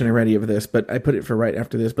discussion already of this, but I put it for right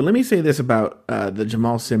after this. But let me say this about the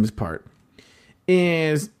Jamal Sims part.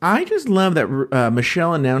 Is I just love that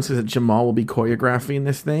Michelle announces that Jamal will be choreographing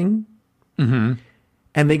this thing. Mm-hmm.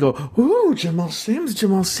 And they go, ooh, Jamal Sims is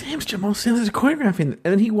choreographing. And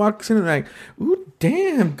then he walks in and like, ooh,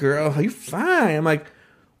 damn, girl, you fine. I'm like,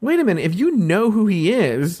 wait a minute. If you know who he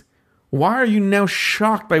is, why are you now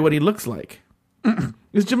shocked by what he looks like?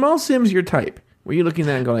 Is Jamal Sims your type? Were you looking at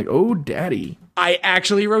that and going like, oh, daddy? I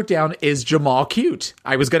actually wrote down, is Jamal cute?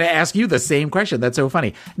 I was going to ask you the same question. That's so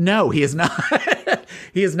funny. No, he is not.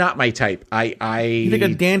 He is not my type. You think a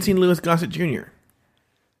dancing Louis Gossett Jr.?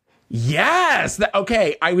 Yes.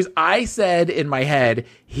 Okay. I said in my head,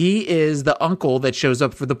 he is the uncle that shows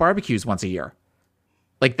up for the barbecues once a year.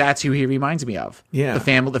 Like, that's who he reminds me of. Yeah.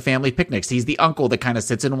 The family picnics. He's the uncle that kind of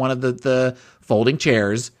sits in one of the folding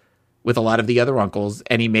chairs with a lot of the other uncles,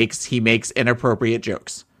 and he makes inappropriate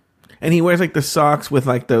jokes. And he wears like the socks with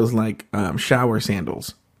like those like shower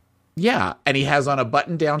sandals. Yeah. And he has on a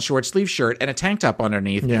button-down short sleeve shirt and a tank top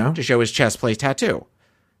underneath to show his chest plate tattoo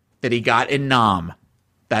that he got in Nam.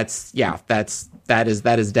 That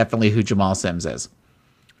is definitely who Jamal Sims is.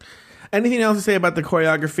 Anything else to say about the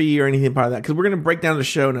choreography or anything about that? Because we're going to break down the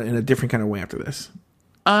show in a different kind of way after this.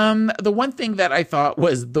 The one thing that I thought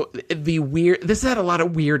was the weird. This had a lot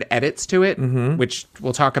of weird edits to it, which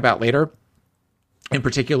we'll talk about later. In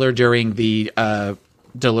particular, during the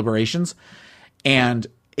deliberations, and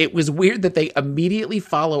it was weird that they immediately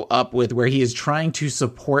follow up with where he is trying to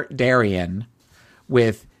support Darian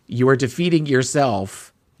with "You are defeating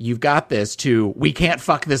yourself. You've got this." To "We can't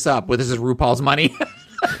fuck this up." Well, this is RuPaul's money.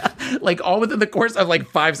 Like, all within the course of like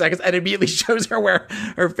 5 seconds, and immediately shows her where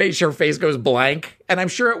her face goes blank. And I'm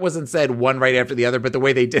sure it wasn't said one right after the other, but the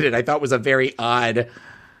way they did it, I thought was a very odd,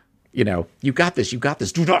 "You got this,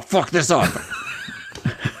 do not fuck this up."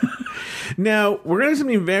 Now, we're going to do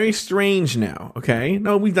something very strange now, okay?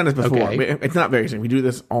 No, we've done this before. Okay. It's not very strange. We do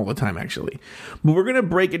this all the time, actually. But we're going to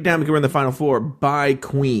break it down because we're in the final four by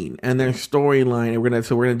Queen and their storyline. And we're going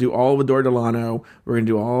to do all of Adore Delano. We're going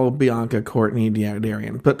to do all of Bianca, Courtney,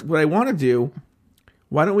 Darian. But what I want to do,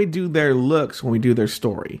 why don't we do their looks when we do their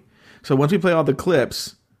story? So once we play all the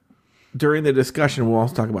clips, during the discussion, we'll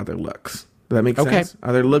also talk about their looks. Does that make sense?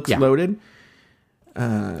 Are their looks loaded?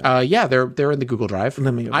 Yeah, they're in the Google Drive.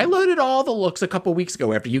 I loaded all the looks a couple weeks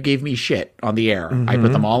ago after you gave me shit on the air. I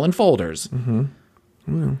put them all in folders.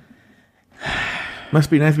 Must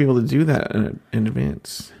be nice to be able to do that in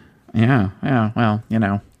advance. Yeah. Well,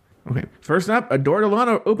 Okay, first up, Adore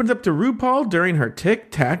Delano opens up to RuPaul during her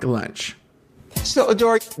Tic Tac lunch. So,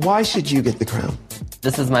 Adore, why should you get the crown?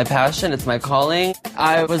 This is my passion. It's my calling.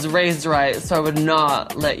 I was raised right, so I would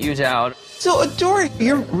not let you down. So, Adore,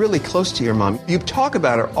 you're really close to your mom. You talk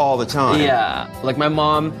about her all the time. Yeah. Like, my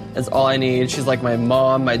mom is all I need. She's like my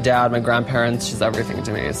mom, my dad, my grandparents. She's everything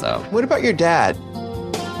to me, so. What about your dad?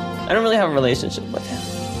 I don't really have a relationship with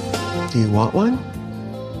him. Do you want one?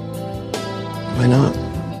 Why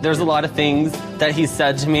not? There's a lot of things that he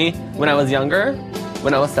said to me when I was younger.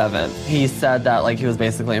 When I was 7, he said that like he was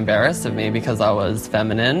basically embarrassed of me because I was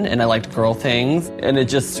feminine and I liked girl things. And it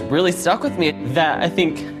just really stuck with me. That I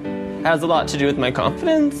think has a lot to do with my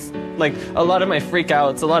confidence. Like a lot of my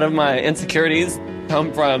freakouts, a lot of my insecurities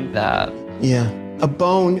come from that. Yeah. A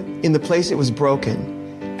bone in the place it was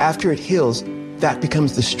broken, after it heals, that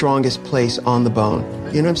becomes the strongest place on the bone.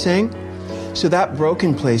 You know what I'm saying? So that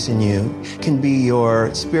broken place in you can be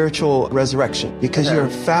your spiritual resurrection because you're a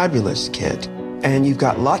fabulous kid. And you've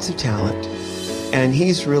got lots of talent, and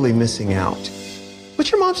he's really missing out. What's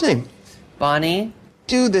your mom's name? Bonnie.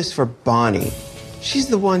 Do this for Bonnie. She's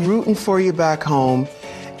the one rooting for you back home,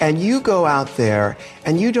 and you go out there,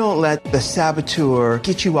 and you don't let the saboteur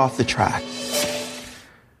get you off the track.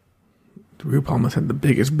 RuPaul must have the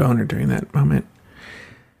biggest boner during that moment.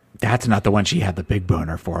 That's not the one she had the big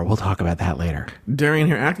boner for. We'll talk about that later. During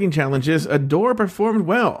her acting challenges, Adore performed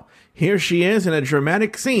well. Here she is in a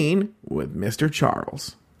dramatic scene with Mr.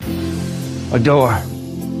 Charles. Adore,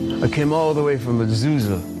 I came all the way from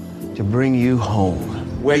Azusa to bring you home.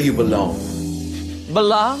 Where you belong.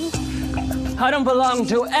 Belong? I don't belong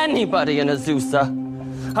to anybody in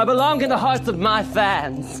Azusa. I belong in the hearts of my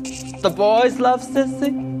fans. The boys love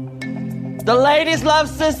Sissy. The ladies love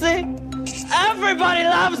Sissy. Everybody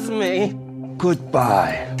loves me.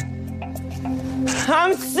 Goodbye.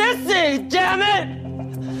 I'm Sissy, damn it!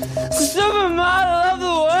 Supermodel of the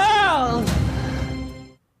world!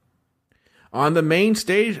 On the main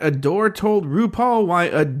stage, Adore told RuPaul why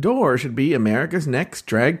Adore should be America's next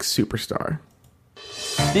drag superstar.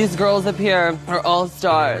 These girls up here are all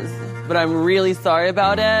stars, but I'm really sorry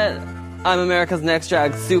about it. I'm America's next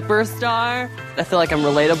drag superstar. I feel like I'm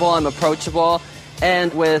relatable, I'm approachable,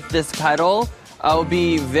 and with this title, I'll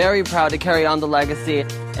be very proud to carry on the legacy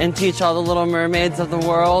and teach all the little mermaids of the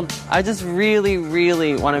world. I just really,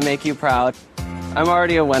 really want to make you proud. I'm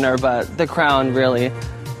already a winner, but the crown really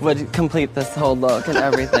would complete this whole look and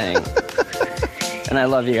everything. And I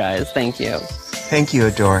love you guys. Thank you. Thank you,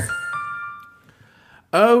 Adore.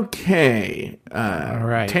 Okay. All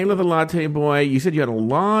right. Taylor the Latte Boy, you said you had a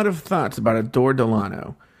lot of thoughts about Adore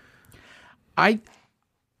Delano.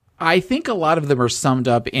 I think a lot of them are summed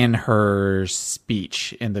up in her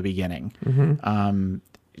speech in the beginning,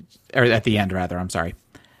 or at the end, rather. I'm sorry.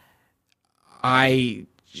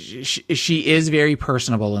 she is very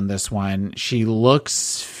personable in this one. She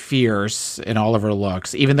looks fierce in all of her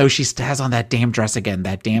looks, even though she has on that damn dress again,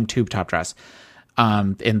 that damn tube top dress,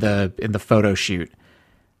 in the photo shoot.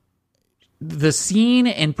 The scene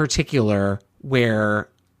in particular where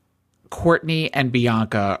Courtney and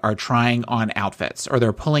Bianca are trying on outfits, or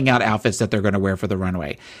they're pulling out outfits that they're going to wear for the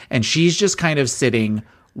runway, and she's just kind of sitting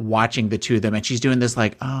watching the two of them, and she's doing this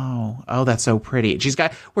like, oh, that's so pretty. She's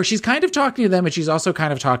kind of talking to them, and she's also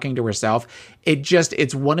kind of talking to herself.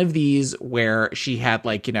 It's one of these where she had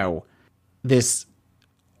like, this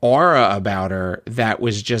aura about her that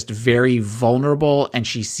was just very vulnerable, and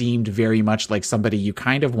she seemed very much like somebody you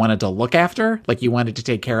kind of wanted to look after, like you wanted to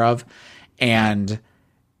take care of. And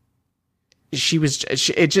it was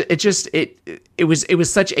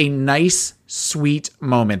such a nice, sweet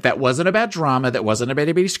moment that wasn't about drama, that wasn't about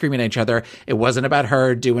anybody screaming at each other. It wasn't about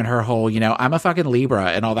her doing her whole, I'm a fucking Libra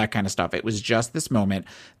and all that kind of stuff. It was just this moment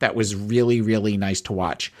that was really, really nice to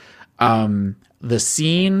watch. The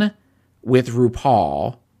scene with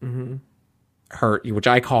RuPaul, which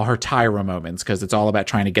I call her Tyra moments, because it's all about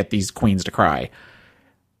trying to get these queens to cry.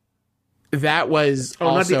 That was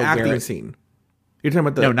also not the acting scene. You're talking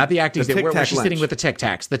about no, not the acting scene. Where she's lunch. sitting with the Tic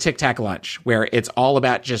Tac lunch, where it's all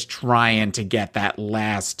about just trying to get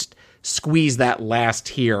squeeze that last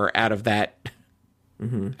tear out of that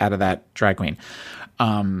drag queen.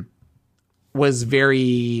 Was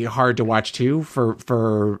very hard to watch too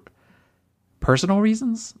for personal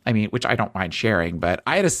reasons. I mean, which I don't mind sharing, but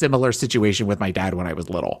I had a similar situation with my dad when I was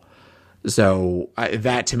little. So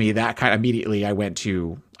that to me, that kind of immediately I went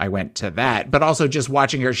to that, but also just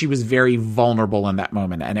watching her, she was very vulnerable in that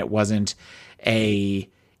moment. And it wasn't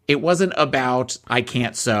about, I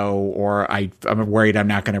can't sew, or I'm worried I'm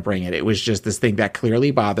not going to bring it. It was just this thing that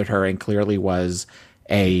clearly bothered her, and clearly was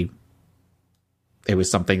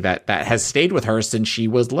something that has stayed with her since she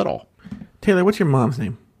was little. Taylor, what's your mom's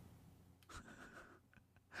name?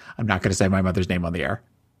 I'm not going to say my mother's name on the air.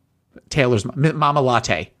 Taylor's Mama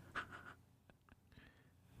Latte.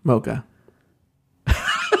 Mocha.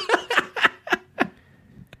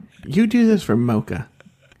 You do this for Mocha.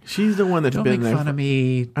 She's the one that's Don't been make there. Fun of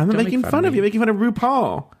me. I'm not making fun of you. Making fun of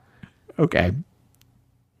RuPaul. Okay.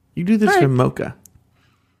 You do this for Mocha.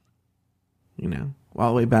 All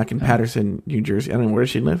the way back in Paterson, New Jersey. I don't know, where does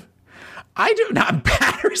she live? I do not.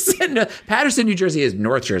 Paterson, New Jersey is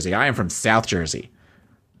North Jersey. I am from South Jersey.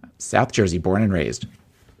 South Jersey, born and raised.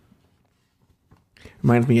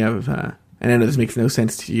 Reminds me of, and I know this makes no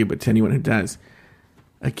sense to you, but to anyone who does,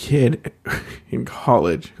 a kid in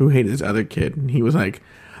college who hated this other kid. And he was like,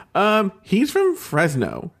 he's from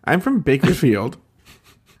Fresno. I'm from Bakersfield.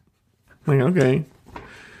 Like, okay.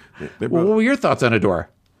 What were your thoughts on Adore?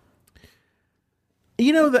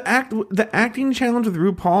 The acting challenge with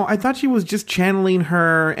RuPaul, I thought she was just channeling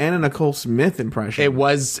her Anna Nicole Smith impression. It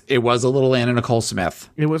was a little Anna Nicole Smith.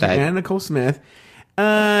 It was Anna Nicole Smith.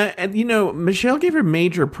 And Michelle gave her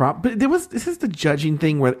major prop, but this is the judging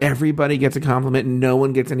thing where everybody gets a compliment and no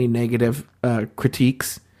one gets any negative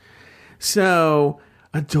critiques. So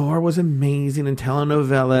Adore was amazing in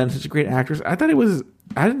telenovela and such a great actress. I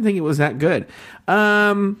didn't think it was that good.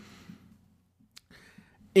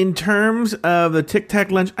 In terms of the Tic Tac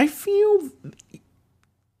lunch, I feel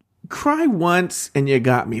cry once and you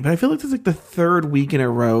got me, but I feel like this is like the third week in a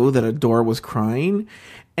row that Adore was crying.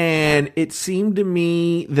 And it seemed to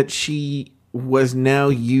me that she was now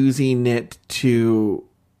using it to,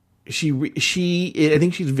 I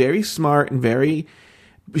think she's very smart and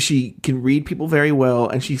she can read people very well.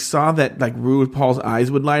 And she saw that like RuPaul's eyes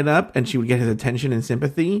would light up and she would get his attention and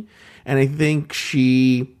sympathy. And I think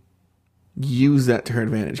she used that to her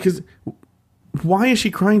advantage. Because why is she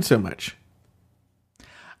crying so much?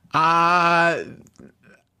 I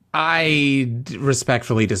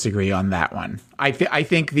respectfully disagree on that one. I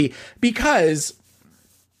think because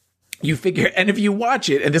you figure, and if you watch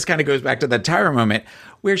it, and this kind of goes back to that Tyra moment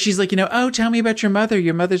where she's like, tell me about your mother.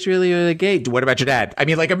 Your mother's really, really gay. What about your dad? I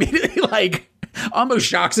mean, like immediately, like almost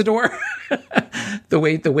shocks Adore. the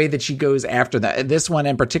way that she goes after that. This one,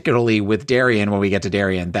 and particularly with Darian, when we get to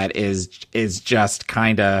Darian, that is just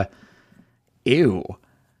kind of ew.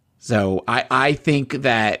 So I think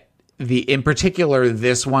that in particular,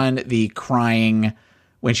 this one, the crying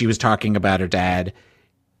when she was talking about her dad,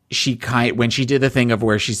 when she did the thing of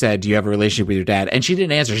where she said, do you have a relationship with your dad? And she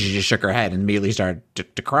didn't answer. She just shook her head and immediately started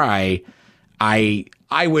to cry. I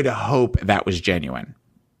would hope that was genuine.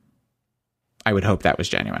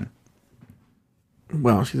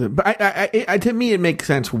 Well, but to me, it makes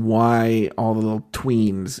sense why all the little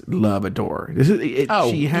tweens love Adore.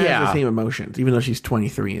 She has the same emotions, even though she's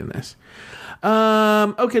 23 in this.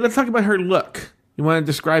 Okay, let's talk about her look. You want to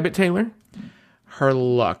describe it, Taylor? Her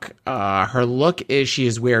look is she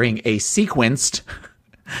is wearing a sequenced,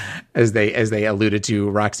 as they alluded to,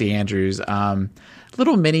 Roxy Andrews,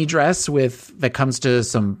 little mini dress that comes to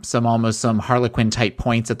some Harlequin type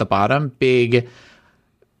points at the bottom, big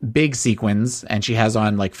sequins, and she has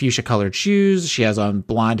on like fuchsia colored shoes. She has on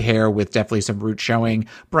blonde hair with definitely some roots showing,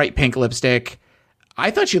 bright pink lipstick. I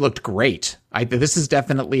thought she looked great. This is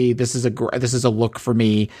a look for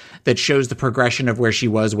me that shows the progression of where she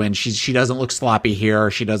was when she doesn't look sloppy here.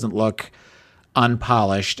 She doesn't look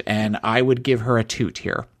unpolished, and I would give her a toot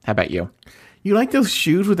here. How about you? You like those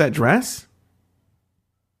shoes with that dress?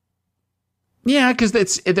 Yeah, because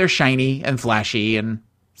they're shiny and flashy, and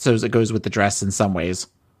so it goes with the dress in some ways.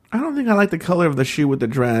 I don't think I like the color of the shoe with the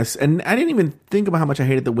dress. And I didn't even think about how much I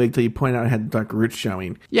hated the wig till you pointed out it had dark roots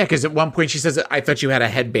showing. Yeah, because at one point she says, I thought you had a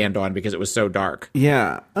headband on because it was so dark.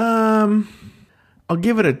 Yeah. I'll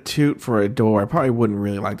give it a toot for Adore. I probably wouldn't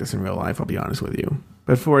really like this in real life, I'll be honest with you.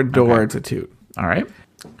 But for Adore, It's a toot. All right.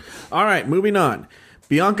 All right, moving on.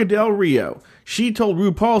 Bianca Del Rio. She told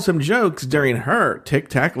RuPaul some jokes during her Tic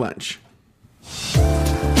Tac lunch.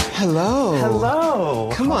 Hello. Hello.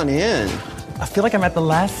 Come on in. I feel like I'm at the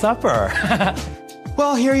Last Supper.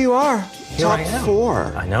 Well, here you are. Here I Top am. 4.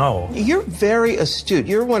 I know. You're very astute.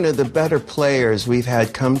 You're one of the better players we've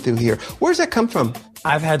had come through here. Where's that come from?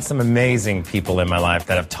 I've had some amazing people in my life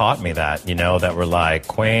that have taught me that, that were like,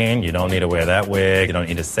 Queen, you don't need to wear that wig, you don't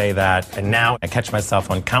need to say that. And now I catch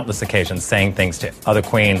myself on countless occasions saying things to other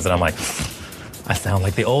queens, and I'm like, I sound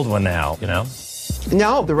like the old one now,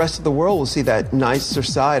 Now the rest of the world will see that nicer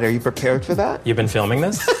side. Are you prepared for that? You've been filming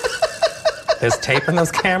this? There's tape in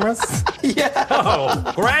those cameras? Yeah.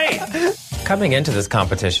 Oh, great! Coming into this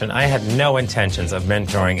competition, I had no intentions of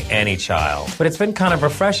mentoring any child, but it's been kind of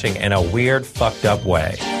refreshing in a weird, fucked up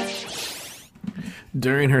way.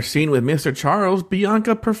 During her scene with Mr. Charles,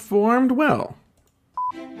 Bianca performed well.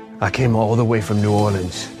 I came all the way from New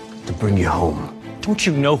Orleans to bring you home. Don't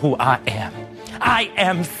you know who I am? I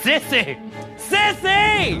am Sissy!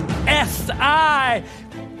 Sissy! S-I...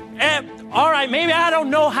 All right, maybe I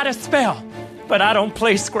don't know how to spell, but I don't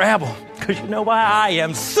play Scrabble, because you know why? I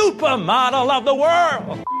am supermodel of the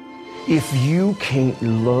world! If you can't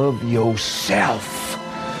love yourself,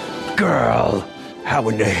 girl, how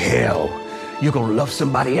in the hell you gonna love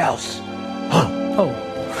somebody else? Huh?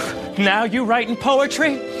 Oh, now you writing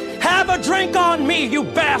poetry? Have a drink on me, you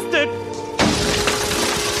bastard!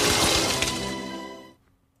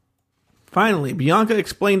 Finally, Bianca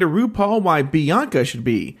explained to RuPaul why Bianca should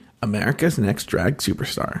be America's Next Drag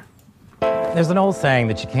Superstar. There's an old saying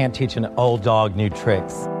that you can't teach an old dog new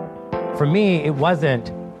tricks. For me, it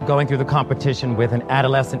wasn't going through the competition with an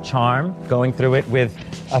adolescent charm, going through it with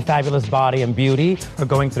a fabulous body and beauty, or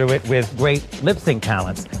going through it with great lip sync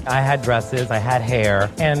talents. I had dresses, I had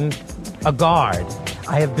hair, and a guard.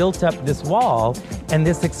 I have built up this wall, and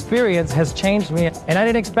this experience has changed me. And I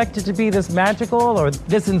didn't expect it to be this magical or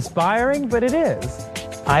this inspiring, but it is.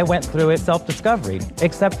 I went through it self-discovery,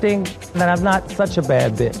 accepting that I'm not such a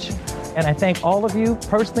bad bitch. And I thank all of you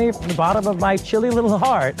personally from the bottom of my chilly little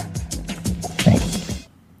heart. Thanks.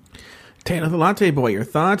 Taylor the Latte Boy, your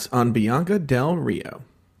thoughts on Bianca Del Rio?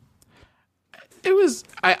 It was,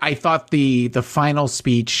 I thought the final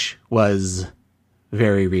speech was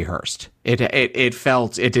very rehearsed. It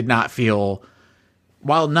did not feel,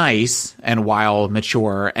 while nice and while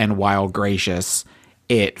mature and while gracious,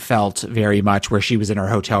 it felt very much where she was in her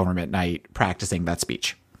hotel room at night practicing that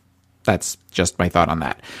speech. That's just my thought on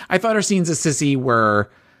that. I thought her scenes as Sissy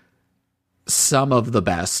were some of the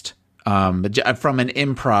best from an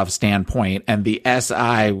improv standpoint, and the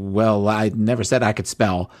S.I., well, I never said I could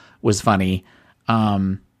spell, was funny.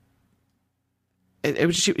 It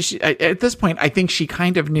was she, at this point, I think she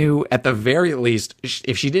kind of knew, at the very least,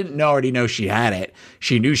 if she didn't already know she had it,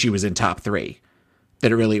 she knew she was in top 3.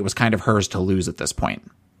 That it was kind of hers to lose at this point.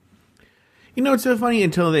 It's so funny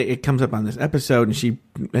until it comes up on this episode and she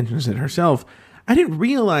mentions it herself. I didn't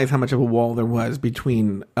realize how much of a wall there was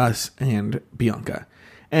between us and Bianca.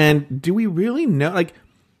 And do we really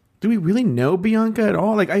know, Bianca at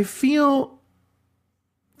all? I feel,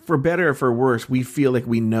 for better or for worse, we feel like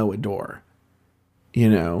we know Adore.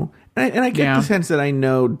 And I get the sense that I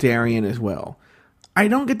know Darian as well. I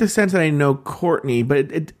don't get the sense that I know Courtney,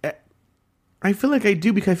 but I feel like I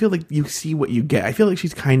do, because I feel like you see what you get. I feel like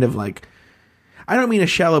she's kind of like, I don't mean a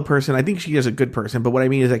shallow person. I think she is a good person, but what I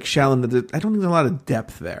mean is shallow. I don't think there's a lot of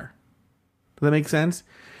depth there. Does that make sense?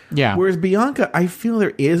 Yeah. Whereas Bianca, I feel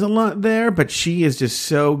there is a lot there, but she is just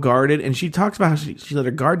so guarded. And she talks about how she let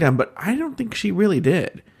her guard down, but I don't think she really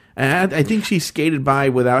did. And I think she skated by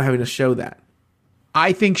without having to show that.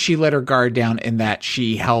 I think she let her guard down in that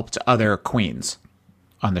she helped other queens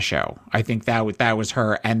on the show. I think that was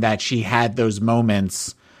her, and that she had those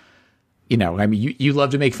moments. You know, I mean, you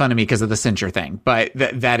love to make fun of me because of the censure thing, but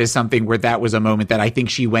that is something where that was a moment that I think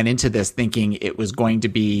she went into this thinking it was going to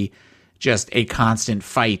be just a constant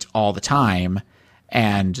fight all the time.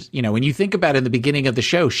 And, you know, when you think about it in the beginning of the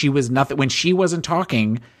show, she was nothing. When she wasn't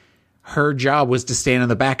talking, her job was to stand in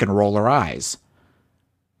the back and roll her eyes.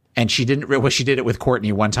 And she didn't, well, she did it with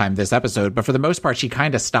Courtney one time this episode, but for the most part, she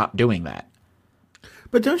kind of stopped doing that.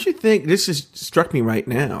 But don't you think, this just struck me right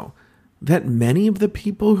now, that many of the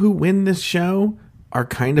people who win this show are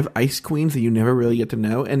kind of ice queens that you never really get to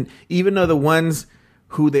know? And even though the ones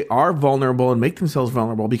who they are vulnerable and make themselves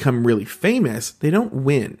vulnerable become really famous, they don't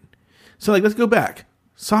win. So, like, let's go back.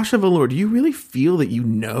 Sasha Velour, do you really feel that you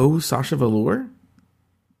know Sasha Velour?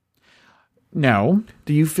 No.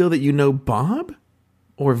 Do you feel that you know Bob?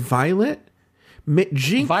 Or Violet?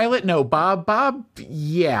 Violet, no. Bob,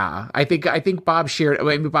 yeah. I think Bob shared, I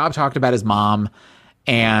mean, Bob talked about his mom,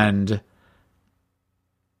 and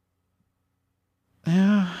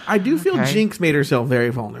I do feel Jinx made herself very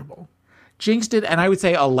vulnerable. Jinx did, and I would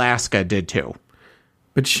say Alaska did too.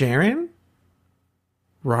 But Sharon?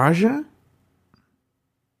 Raja?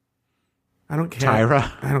 I don't care.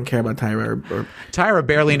 Tyra? I don't care about Tyra. Tyra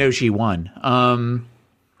barely knows she won.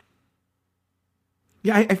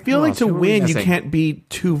 Yeah, I feel like to win, you can't be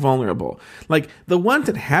too vulnerable. Like, the ones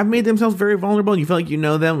that have made themselves very vulnerable, and you feel like you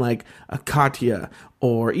know them, like Katya,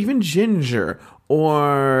 or even Ginger,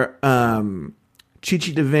 or Chi-Chi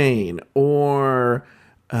DeVayne, or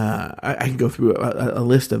I can go through a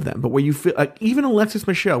list of them, but where you feel like even Alexis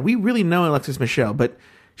Michelle, we really know Alexis Michelle, but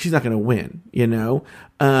she's not going to win, you know?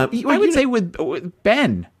 I would say with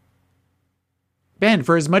Ben,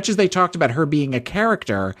 for as much as they talked about her being a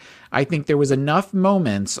character, I think there was enough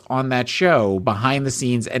moments on that show behind the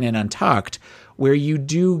scenes and in Untucked where you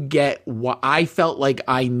do get what I felt like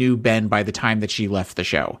I knew Ben by the time that she left the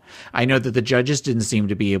show. I know that the judges didn't seem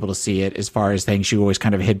to be able to see it as far as things she always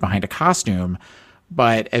kind of hid behind a costume.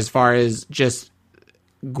 But as far as just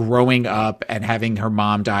growing up and having her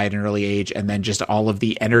mom die at an early age, and then just all of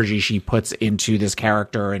the energy she puts into this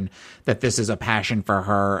character, and that this is a passion for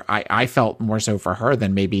her, I felt more so for her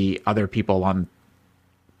than maybe other people on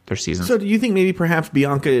their seasons. So do you think maybe perhaps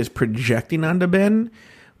Bianca is projecting onto Ben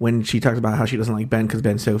when she talks about how she doesn't like Ben because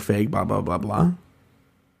Ben's so fake, blah, blah, blah, blah?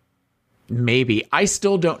 Maybe. I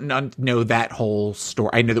still don't know that whole story.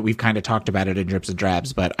 I know that we've kind of talked about it in drips and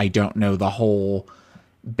drabs, but I don't know the whole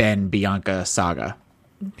Ben-Bianca saga.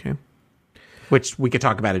 Okay. Which we could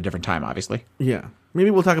talk about at a different time, obviously. Yeah. Maybe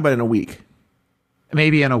we'll talk about it in a week.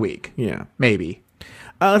 Maybe in a week. Yeah. Maybe.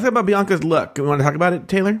 Let's talk about Bianca's look. You want to talk about it,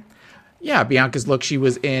 Taylor? Yeah, Bianca's look. She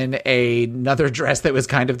was in another dress that was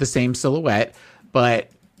kind of the same silhouette,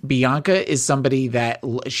 but Bianca is somebody that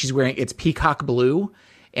she's wearing, it's peacock blue,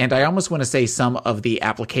 and I almost want to say some of the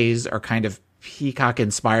appliques are kind of peacock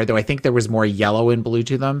inspired, though I think there was more yellow and blue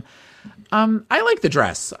to them. I like the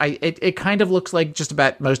dress. It kind of looks like just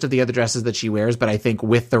about most of the other dresses that she wears, but I think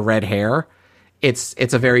with the red hair, it's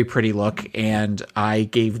a very pretty look, and I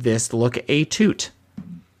gave this look a toot.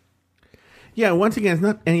 Yeah, once again, it's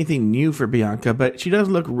not anything new for Bianca, but she does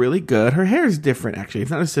look really good. Her hair is different, actually.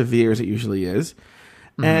 It's not as severe as it usually is.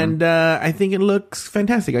 Mm-hmm. And I think it looks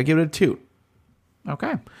fantastic. I give it a 2.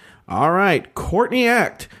 Okay. All right. Courtney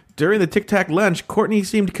Act. During the Tic Tac lunch, Courtney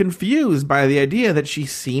seemed confused by the idea that she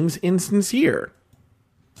seems insincere.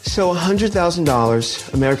 So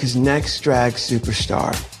 $100,000, America's next drag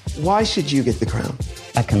superstar. Why should you get the crown?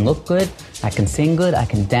 I can look good, I can sing good, I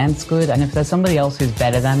can dance good, and if there's somebody else who's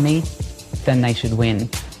better than me, then they should win.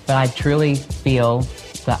 But I truly feel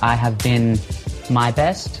that I have been my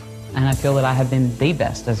best, and I feel that I have been the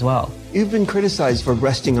best as well. You've been criticized for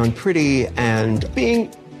resting on pretty and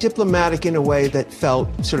being diplomatic in a way that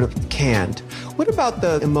felt sort of canned. What about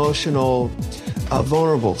the emotional,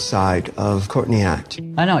 vulnerable side of Courtney Act?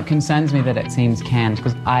 I know it concerns me that it seems canned,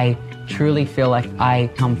 because I truly feel like I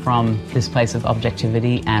come from this place of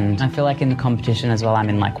objectivity, and I feel like in the competition as well, I'm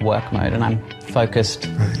in like work mode and I'm focused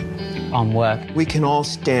on work. We can all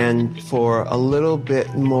stand for a little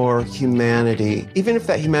bit more humanity, even if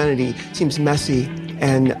that humanity seems messy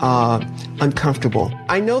and uncomfortable.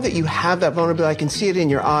 I know that you have that vulnerability. I can see it in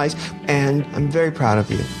your eyes, and I'm very proud of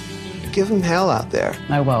you. Give them hell out there.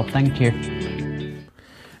 Oh, well, thank you.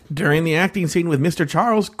 During the acting scene with Mr.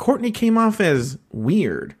 Charles, Courtney came off as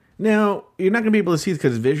weird. Now, you're not going to be able to see this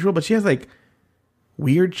because it's visual, but she has like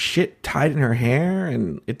weird shit tied in her hair,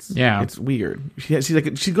 and it's weird.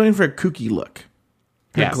 She's going for a kooky look.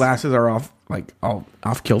 Her glasses are off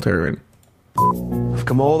kilter, and I've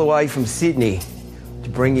come all the way from Sydney to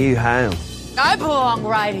bring you home. I belong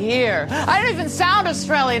right here. I don't even sound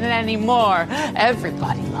Australian anymore.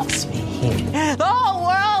 Everybody loves me here. The whole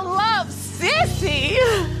world loves Sissy.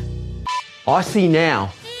 I see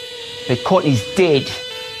now that Courtney's dead.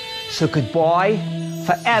 So goodbye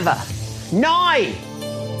forever. Nye!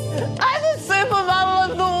 I'm the supermodel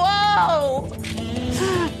of the world.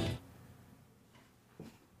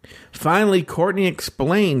 Finally, Courtney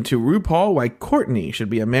explained to RuPaul why Courtney should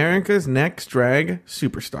be America's next drag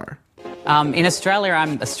superstar. In Australia,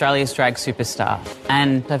 I'm Australia's drag superstar,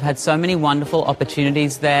 and I've had so many wonderful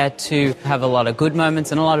opportunities there to have a lot of good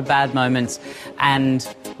moments and a lot of bad moments and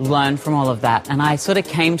learn from all of that. And I sort of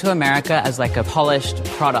came to America as like a polished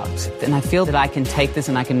product, and I feel that I can take this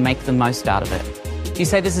and I can make the most out of it. You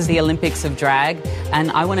say this is the Olympics of drag,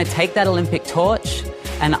 and I want to take that Olympic torch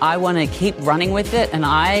and I want to keep running with it, and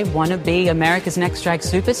I want to be America's next drag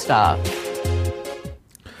superstar.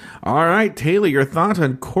 All right, Taylor, your thoughts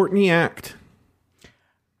on Courtney Act?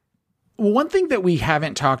 Well, one thing that we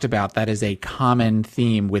haven't talked about that is a common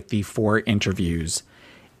theme with the 4 interviews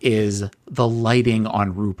is the lighting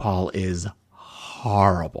on RuPaul is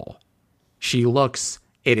horrible.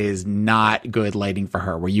 It is not good lighting for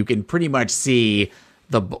her, where you can pretty much see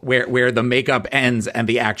where the makeup ends and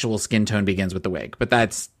the actual skin tone begins with the wig. But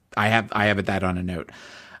I have that on a note.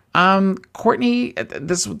 Courtney,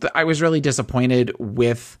 I was really disappointed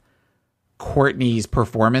with Courtney's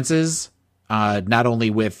performances, not only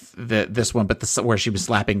with this one, but where she was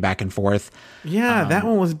slapping back and forth. Yeah, that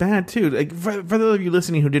one was bad too. Like for those of you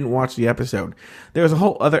listening who didn't watch the episode, there was a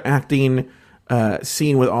whole other acting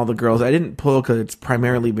scene with all the girls. I didn't pull because it's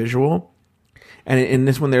primarily visual. And in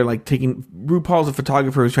this one, they're like RuPaul's a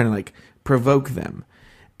photographer who's trying to like provoke them.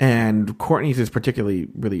 And Courtney's is particularly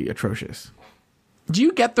really atrocious. Do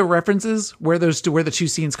you get the references where the 2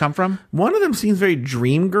 scenes come from? One of them seems very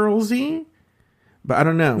Dreamgirls-y, but I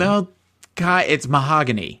don't know. No, God, it's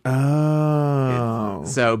Mahogany. Oh.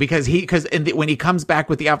 So because when he comes back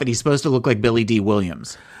with the outfit, he's supposed to look like Billy D.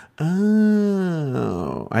 Williams.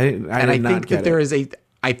 Oh. I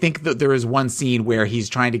think that there is one scene where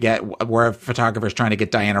where a photographer is trying to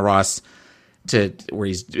get Diana Ross where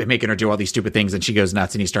he's making her do all these stupid things, and she goes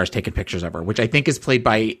nuts, and he starts taking pictures of her, which I think is played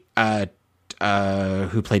by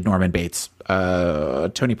who played Norman Bates,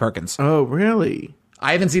 Tony Perkins. Oh, really?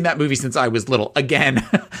 I haven't seen that movie since I was little. Again,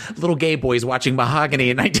 little gay boys watching Mahogany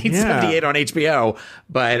in 1978 on HBO.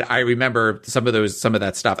 But I remember some of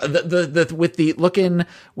that stuff. With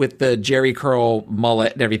the Jerry curl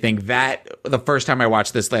mullet and everything. That the first time I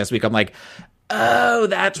watched this last week, I'm like, oh,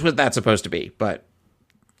 that's what that's supposed to be. But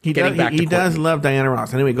he does love Diana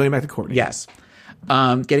Ross. Anyway, going back to Courtney. Yes,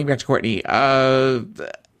 getting back to Courtney.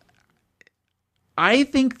 I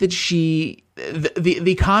think that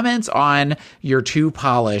the comments on you're too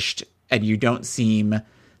polished and you don't seem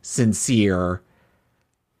sincere,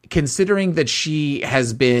 considering that she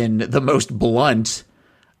has been the most blunt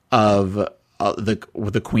of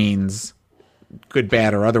the queens, good,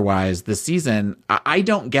 bad, or otherwise this season, I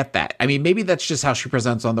don't get that. I mean, maybe that's just how she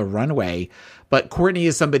presents on the runway, but Courtney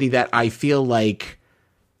is somebody that I feel like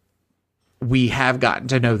we have gotten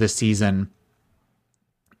to know this season,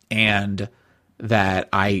 and that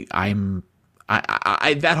I'm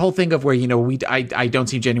that whole thing of where, I don't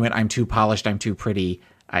seem genuine, I'm too polished, I'm too pretty.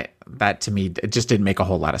 That to me, it just didn't make a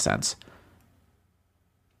whole lot of sense.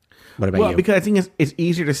 What about you? Well, because I think it's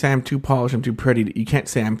easier to say I'm too polished, I'm too pretty. You can't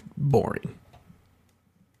say I'm boring.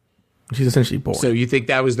 She's essentially boring. So you think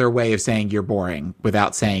that was their way of saying you're boring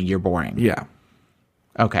without saying you're boring? Yeah.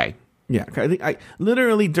 Okay. Yeah. I think I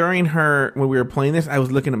literally when we were playing this, I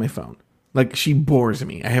was looking at my phone. Like, she bores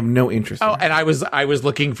me. I have no interest. Oh, and I was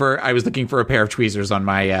looking for a pair of tweezers on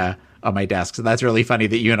my desk. So that's really funny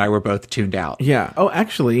that you and I were both tuned out. Yeah. Oh,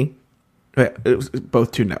 actually, it was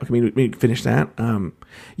both tuned out. Can we finish that?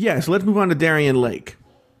 Yeah. So let's move on to Darian Lake.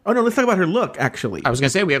 Oh no, let's talk about her look. Actually, I was gonna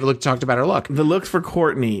say we haven't talked about her look. The looks for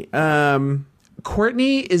Courtney.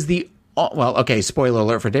 Courtney is spoiler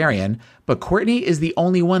alert for Darian, but Courtney is the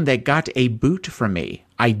only one that got a boot from me.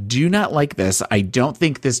 I do not like this. I don't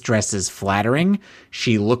think this dress is flattering.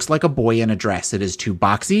 She looks like a boy in a dress. It is too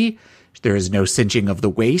boxy. There is no cinching of the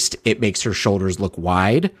waist. It makes her shoulders look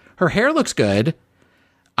wide. Her hair looks good.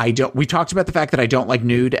 We talked about the fact that I don't like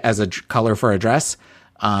nude as a color for a dress.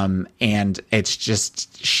 And it's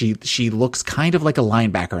just, she looks kind of like a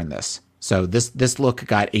linebacker in this. So this look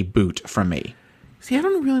got a boot from me. See, I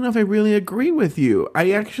don't really know if I really agree with you. I'm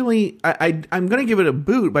going to give it a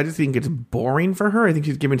boot, but I just think it's boring for her. I think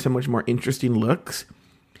she's given so much more interesting looks.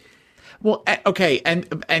 Well, okay, and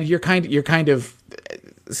you're kind of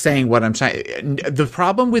saying what I'm saying. The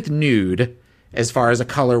problem with nude as far as a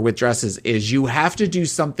color with dresses is you have to do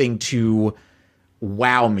something to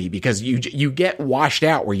wow me, because you get washed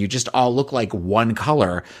out where you just all look like one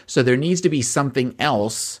color. So there needs to be something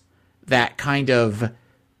else that kind of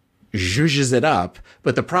zhuzhes it up.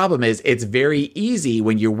 But the problem is it's very easy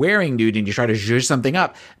when you're wearing nude and you try to zhuzh something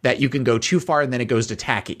up that you can go too far and then it goes to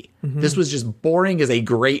tacky. This was just boring is a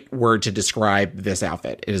great word to describe this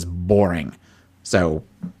outfit. It is boring. So,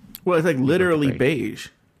 well, it's like literally beige.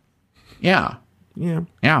 Yeah.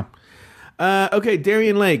 Okay,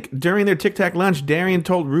 Darian Lake. During their Tic Tac lunch, Darian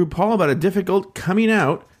told RuPaul about a difficult coming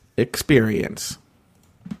out experience.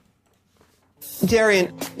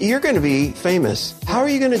 Darian, you're going to be famous. How are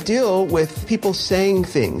you going to deal with people saying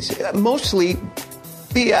things? Mostly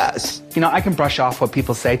BS. You know, I can brush off what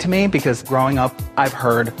people say to me because growing up, I've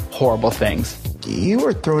heard horrible things. You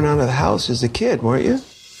were thrown out of the house as a kid, weren't you?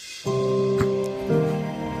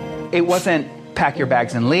 It wasn't pack your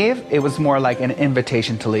bags and leave. It was more like an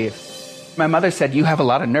invitation to leave. My mother said, you have a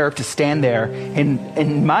lot of nerve to stand there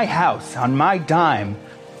in my house, on my dime,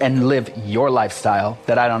 and live your lifestyle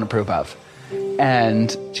that I don't approve of.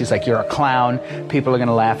 And she's like, you're a clown. People are going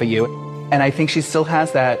to laugh at you. And I think she still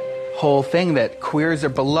has that whole thing that queers are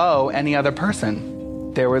below any other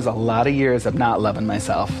person. There was a lot of years of not loving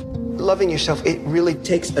myself. Loving yourself, it really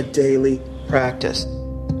takes a daily practice.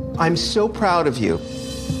 I'm so proud of you.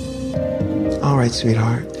 All right,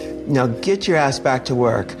 sweetheart. Now get your ass back to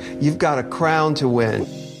work. You've got a crown to win.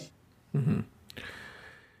 Can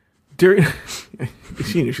we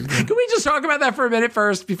just talk about that for a minute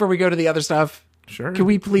first before we go to the other stuff? Sure. Can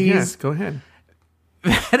we please? Yes, go ahead.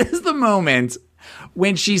 That is the moment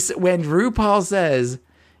when RuPaul says,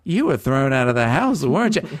 you were thrown out of the house,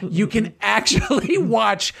 weren't you? You can actually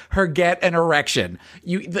watch her get an erection.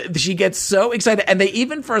 She gets so excited. And they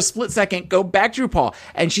even for a split second go back to RuPaul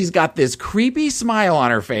and she's got this creepy smile on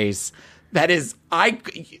her face that is,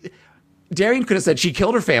 Darian could have said she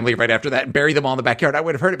killed her family right after that and buried them all in the backyard. I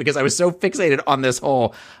would have heard it because I was so fixated on this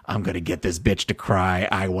whole, I'm going to get this bitch to cry.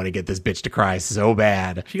 I want to get this bitch to cry so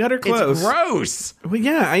bad. She got her close. It's gross. Well,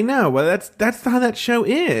 yeah, I know. Well, that's how that show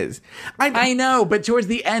is. I know, but towards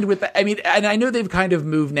the end and I know they've kind of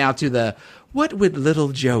moved now to the, what would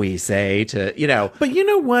little Joey say to, But you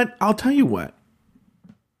know what? I'll tell you what.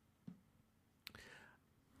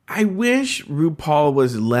 I wish RuPaul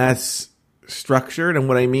was less structured, and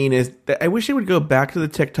what I mean is that I wish they would go back to the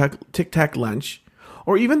Tic Tac lunch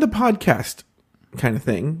or even the podcast kind of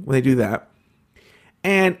thing when they do that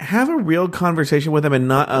and have a real conversation with them and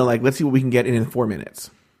not like, let's see what we can get in 4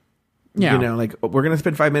 minutes. Yeah. Like we're going to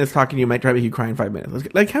spend 5 minutes talking to you, might try to make you cry in 5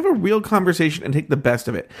 minutes. Let's have a real conversation and take the best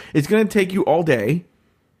of it. It's going to take you all day,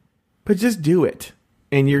 but just do it.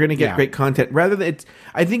 And you're going to get great content. Rather than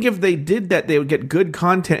I think if they did that, they would get good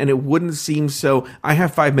content and it wouldn't seem so, I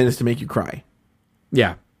have 5 minutes to make you cry.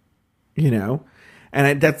 Yeah.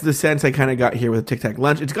 And that's the sense I kind of got here with Tic Tac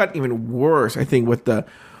Lunch. It's gotten even worse, I think, with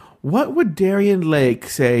what would Darian Lake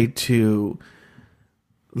say to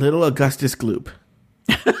little Augustus Gloop?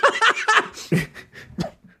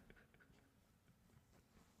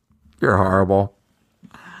 You're horrible.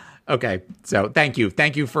 Okay, so thank you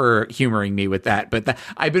for humoring me with that. But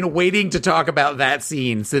I've been waiting to talk about that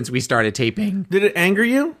scene since we started taping. Did it anger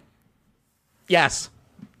you? Yes,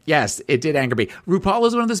 it did anger me. RuPaul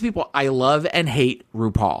is one of those people I love and hate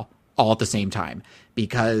RuPaul all at the same time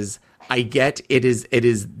because I get it is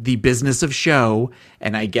the business of show,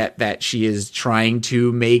 and I get that she is trying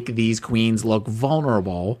to make these queens look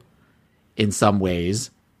vulnerable in some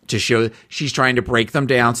ways. To show she's trying to break them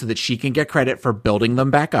down so that she can get credit for building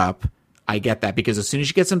them back up. I get that because as soon as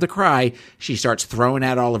she gets them to cry, she starts throwing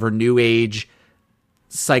out all of her new age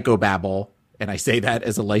psychobabble. And I say that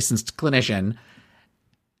as a licensed clinician.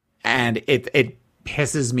 And it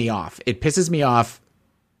pisses me off. It pisses me off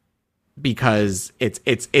because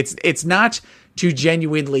it's not to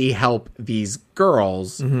genuinely help these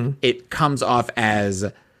girls. Mm-hmm. It comes off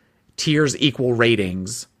as tiers equal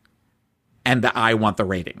ratings. And I want the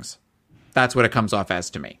ratings. That's what it comes off as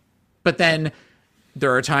to me. But then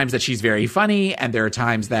there are times that she's very funny and there are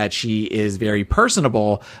times that she is very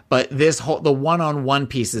personable. But the one-on-one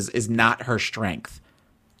pieces is not her strength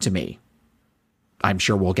to me. I'm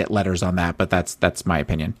sure we'll get letters on that, but that's my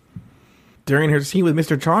opinion. During her scene with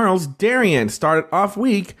Mr. Charles, Darian started off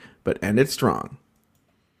weak, but ended strong.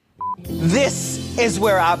 This is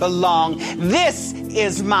where I belong. This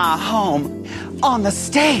is my home. On the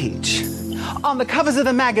stage. On the covers of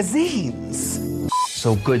the magazines.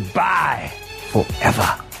 So goodbye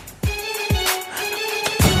forever.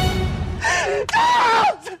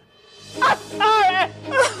 Don't! I'm sorry.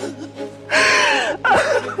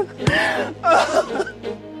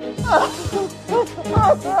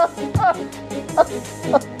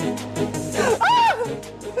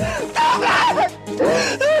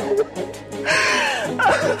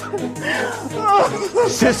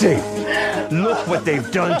 Sissy, look what they've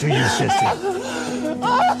done to you, Sissy.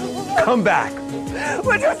 Come back.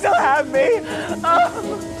 Would you still have me?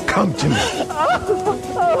 Come to me.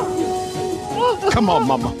 Come on,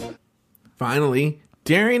 Mama. Finally,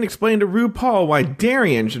 Darian explained to RuPaul why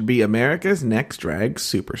Darian should be America's next drag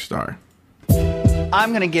superstar. I'm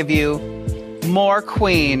going to give you more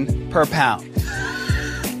queen per pound.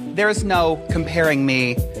 There's no comparing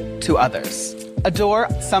me to others. Adore,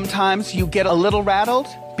 sometimes you get a little rattled.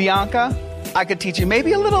 Bianca, I could teach you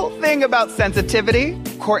maybe a little thing about sensitivity.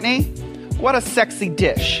 Courtney, what a sexy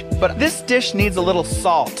dish. But this dish needs a little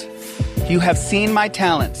salt. You have seen my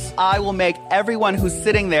talents. I will make everyone who's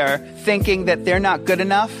sitting there thinking that they're not good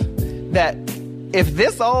enough, that if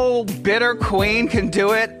this old bitter queen can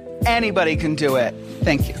do it, anybody can do it.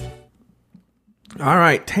 Thank you. All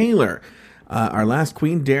right, Taylor, our last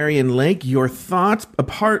queen, Darian Lake, your thoughts,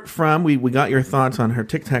 apart from, we got your thoughts on her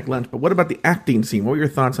Tic Tac lunch, but what about the acting scene? What were your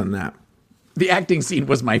thoughts on that? The acting scene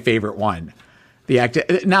was my favorite one.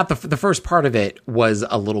 The first part of it was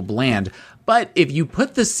a little bland, but if you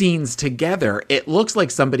put the scenes together, it looks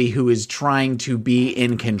like somebody who is trying to be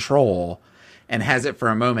in control and has it for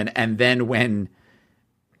a moment, and then when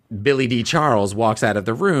Billy D. Charles walks out of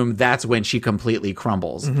the room, that's when she completely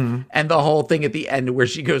crumbles. Mm-hmm. And the whole thing at the end where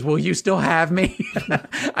she goes, "Will you still have me?"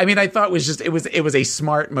 I mean, I thought it was a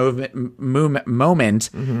smart moment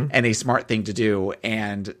mm-hmm. and a smart thing to do,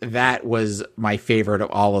 and that was my favorite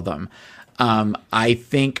of all of them. I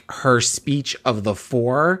think her speech of the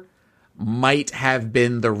four might have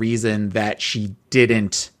been the reason that she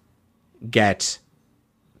didn't get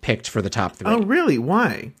picked for the top three. Oh, really?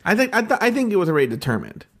 Why? I think it was already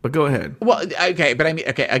determined. But go ahead. Well, okay, but I mean,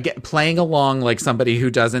 okay, again, playing along like somebody who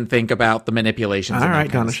doesn't think about the manipulations. All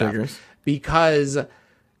right, Donna Sugars. Because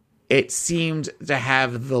it seemed to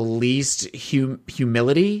have the least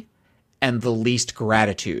humility and the least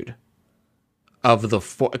gratitude of the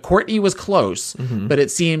four. Courtney was close, mm-hmm. but it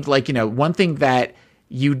seemed like, one thing that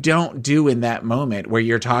you don't do in that moment where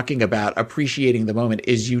you're talking about appreciating the moment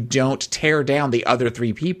is you don't tear down the other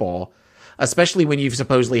three people, especially when you've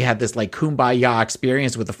supposedly had this like kumbaya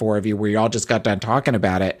experience with the four of you where you all just got done talking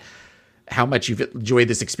about it, how much you've enjoyed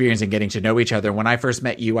this experience and getting to know each other. When I first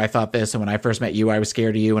met you, I thought this, and when I first met you, I was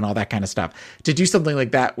scared of you, and all that kind of stuff. To do something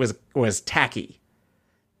like that was tacky.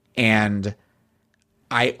 And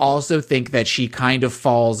I also think that she kind of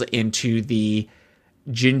falls into the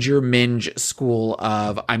Ginger Minge school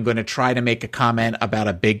of, I'm going to try to make a comment about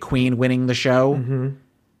a big queen winning the show. Mm-hmm.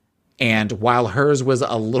 And while hers was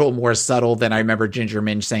a little more subtle than I remember Ginger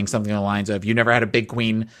Minge saying something along the lines of, "You never had a big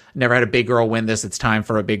queen, never had a big girl win this. It's time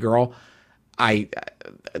for a big girl."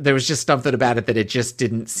 There was just something about it that it just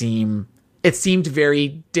didn't seem, it seemed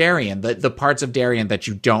very Darian, the parts of Darian that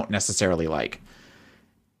you don't necessarily like.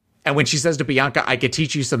 And when she says to Bianca, "I could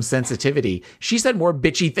teach you some sensitivity," she said more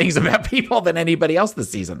bitchy things about people than anybody else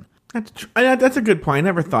this season. That's a good point. I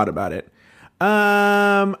never thought about it.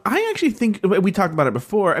 I actually think we talked about it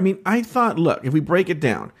before. I mean, I thought, look, if we break it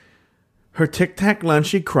down, her Tic Tac lunch,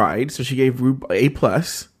 she cried, so she gave Rue A+.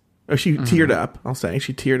 Or she mm-hmm. teared up, I'll say.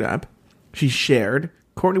 She teared up. She shared.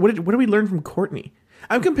 Courtney, what did we learn from Courtney?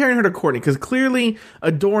 I'm comparing her to Courtney because clearly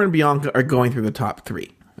Adore and Bianca are going through the top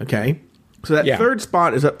three, okay? So that third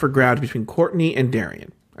spot is up for grabs between Courtney and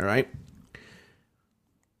Darian, all right?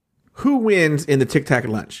 Who wins in the Tic Tac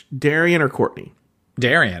lunch, Darian or Courtney?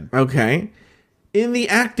 Darian. Okay. In the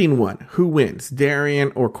acting one, who wins,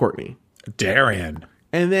 Darian or Courtney? Darian.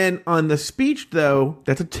 And then on the speech, though,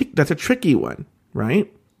 that's a tricky one,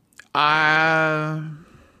 right? I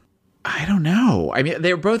don't know. I mean,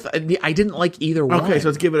 they're both. I didn't like either one. Okay, so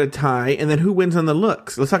let's give it a tie. And then who wins on the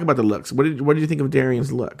looks? Let's talk about the looks. What did you think of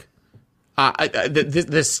Darian's look?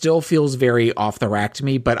 This still feels very off the rack to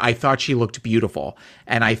me, but I thought she looked beautiful,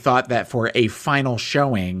 and I thought that for a final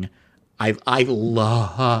showing, I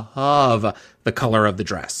love the color of the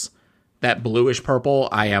dress. That bluish purple,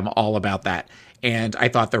 I am all about that. And I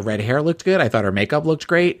thought the red hair looked good. I thought her makeup looked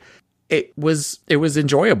great. It was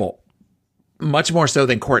enjoyable, much more so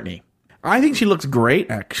than Courtney. I think she looks great,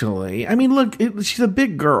 actually. I mean, look, she's a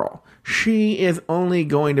big girl. She is only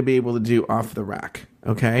going to be able to do off the rack,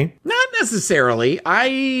 okay? Not necessarily.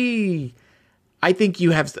 I think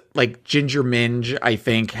you have, like, Ginger Minge, I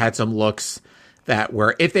think, had some looks that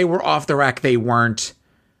were, if they were off the rack, they weren't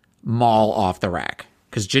mall off the rack.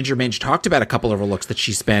 Because Ginger Minge talked about a couple of her looks that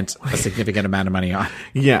she spent a significant amount of money on.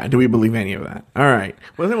 Yeah, do we believe any of that? All right.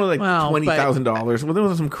 Wasn't it like $20,000? Wasn't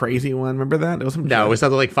it some crazy one? Remember that? It was No, it was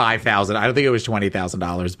something like $5,000. I don't think it was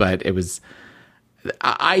 $20,000, but it was.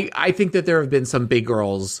 I think that there have been some big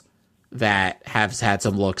girls that have had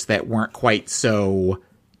some looks that weren't quite so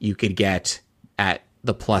you could get at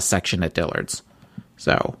the plus section at Dillard's.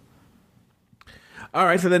 So. All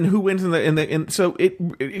right, so then who wins so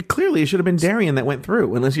it clearly it should have been Darian that went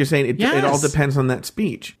through, unless you're saying it all depends on that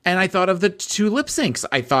speech. And I thought of the 2 lip syncs.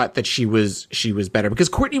 I thought that she was better because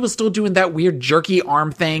Courtney was still doing that weird jerky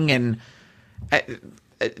arm thing, and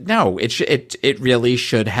no, it really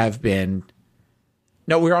should have been.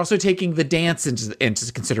 No, we're also taking the dance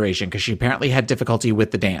into consideration because she apparently had difficulty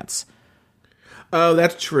with the dance. Oh,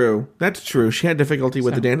 that's true. That's true. She had difficulty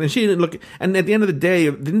with the dance, and she didn't look. And at the end of the day,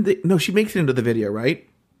 no, she makes it into the video, right?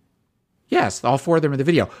 Yes, all 4 of them in the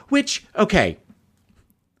video. Which, okay,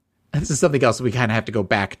 this is something else we kind of have to go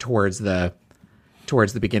back towards the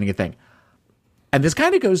beginning of the thing, and this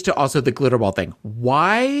kind of goes to also the glitter ball thing.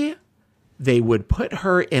 Why they would put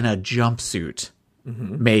her in a jumpsuit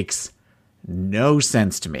makes no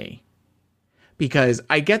sense to me, because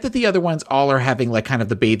I get that the other ones all are having like kind of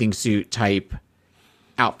the bathing suit type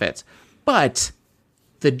outfits, but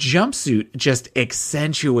the jumpsuit just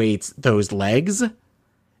accentuates those legs.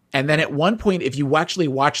 And then at one point, if you actually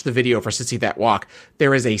watch the video for Sissy That Walk,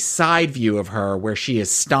 there is a side view of her where she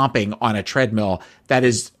is stomping on a treadmill that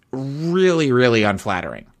is really, really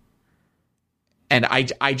unflattering. And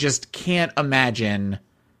I just can't imagine.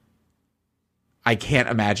 I can't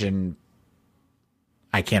imagine.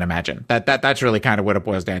 That's really kind of what it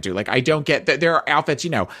boils down to. Like, I don't get that there are outfits,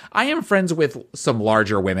 I am friends with some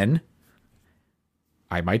larger women.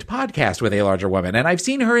 I might podcast with a larger woman, and I've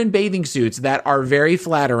seen her in bathing suits that are very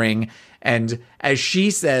flattering. And as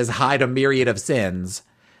she says, hide a myriad of sins,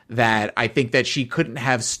 that I think that she couldn't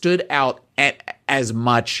have stood out as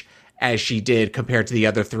much as she did compared to the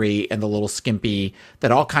other 3 and the little skimpy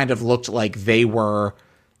that all kind of looked like they were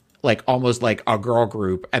like almost like a girl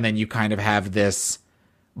group. And then you kind of have this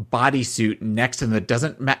bodysuit next to them that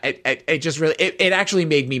doesn't it just really it actually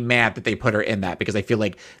made me mad that they put her in that, because I feel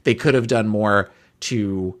like they could have done more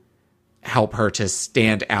to help her to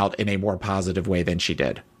stand out in a more positive way than she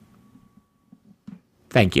did.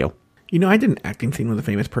 Thank you. I did an acting scene with a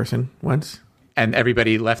famous person once, and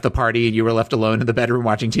everybody left the party and you were left alone in the bedroom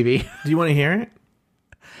watching TV. Do you want to hear it?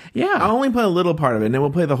 Yeah, I'll only play a little part of it, and then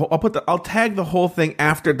we'll play the whole. I'll tag the whole thing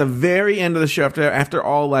after the very end of the show. After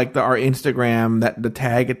all, like our Instagram, the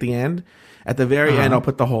tag at the end. At the very end, I'll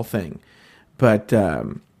put the whole thing. But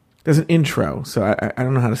there's an intro, so I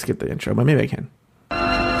don't know how to skip the intro, but maybe I can.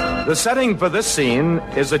 The setting for this scene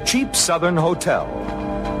is a cheap southern hotel.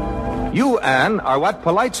 You, Anne, are what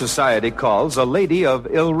polite society calls a lady of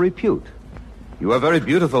ill repute. You are very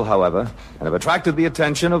beautiful, however, and have attracted the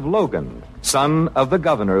attention of Logan, son of the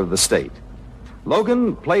governor of the state.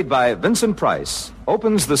 Logan, played by Vincent Price,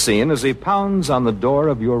 opens the scene as he pounds on the door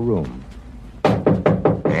of your room.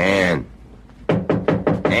 Annie,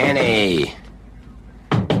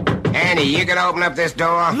 you can open up this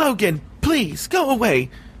door? Logan, please, go away.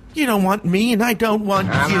 You don't want me, and I don't want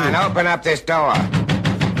you. Come on, open up this door.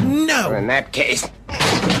 No. Well, in that case...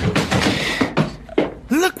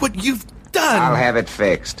 Look what you've done. I'll have it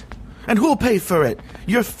fixed. And who'll pay for it?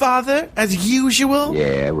 Your father, as usual?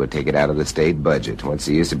 Yeah, we'll take it out of the state budget. What's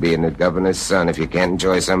the use of being the governor's son if you can't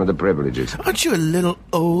enjoy some of the privileges? Aren't you a little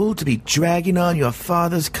old to be dragging on your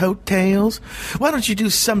father's coattails? Why don't you do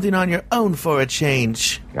something on your own for a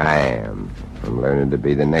change? I am. I'm learning to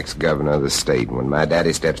be the next governor of the state. When my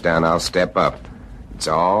daddy steps down, I'll step up. It's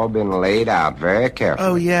all been laid out very carefully.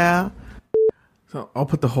 Oh, yeah? So I'll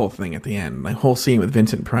put the whole thing at the end. My whole scene with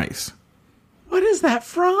Vincent Price. What is that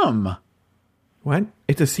from? What?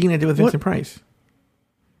 It's a scene I did with Vincent Price.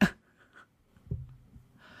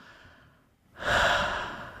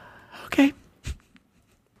 Okay.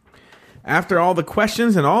 After all the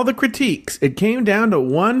questions and all the critiques, it came down to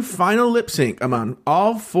one final lip sync among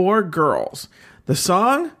all 4 girls. The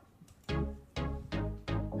song,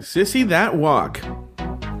 Sissy That Walk.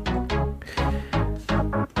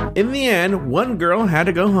 In the end, one girl had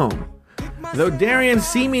to go home. Though Darian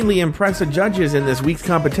seemingly impressed the judges in this week's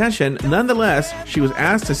competition, nonetheless, she was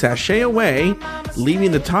asked to sashay away,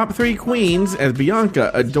 leaving the top 3 queens as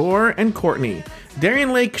Bianca, Adore, and Courtney.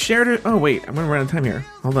 Darian Lake shared her... Oh, wait, I'm going to run out of time here.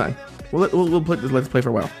 Hold on. Let's play for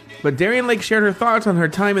a while. But Darian Lake shared her thoughts on her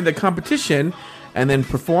time in the competition and then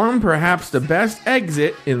performed perhaps the best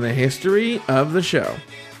exit in the history of the show.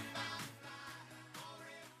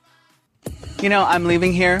 I'm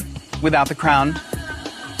leaving here without the crown,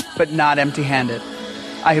 but not empty-handed.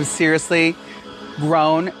 I have seriously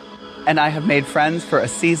grown, and I have made friends for a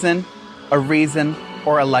season, a reason,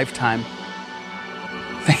 or a lifetime.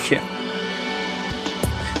 Thank you.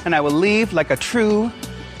 And I will leave like a true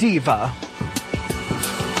diva.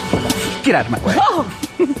 Get out of my way.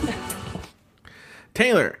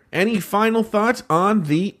 Taylor, any final thoughts on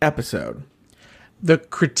the episode? The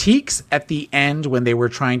critiques at the end when they were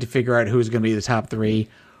trying to figure out who was going to be the top 3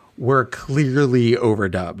 were clearly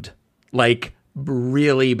overdubbed. Like,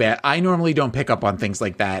 really bad. I normally don't pick up on things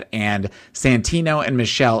like that. And Santino and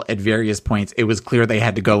Michelle, at various points, it was clear they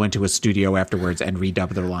had to go into a studio afterwards and redub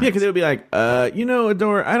their lines. Yeah, because it would be like,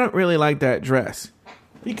 Adore, I don't really like that dress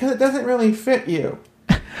because it doesn't really fit you.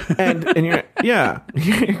 and you're, yeah.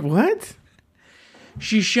 What?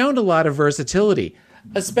 She's shown a lot of versatility,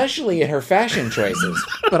 especially in her fashion choices.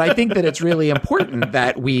 But I think that it's really important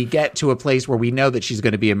that we get to a place where we know that she's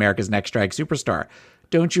going to be America's Next Drag Superstar.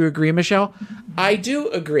 Don't you agree, Michelle? I do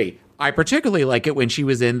agree. I particularly like it when she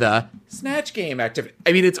was in the Snatch Game activity.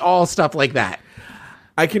 I mean, it's all stuff like that.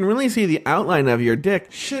 I can really see the outline of your dick.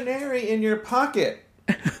 Shanary in your pocket.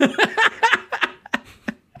 It's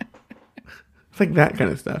like that kind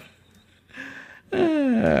of stuff.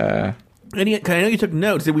 I know you took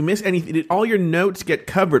notes. Did we miss anything? Did all your notes get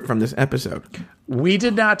covered from this episode? We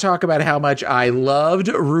did not talk about how much I loved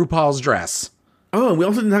RuPaul's dress. Oh, and we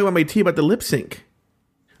also didn't talk about my tea about the lip sync.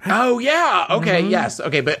 Oh, yeah. Okay, yes.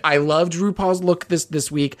 Okay, but I loved RuPaul's look this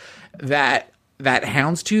week. That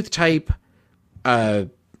houndstooth type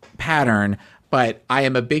pattern, but I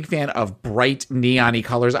am a big fan of bright neon-y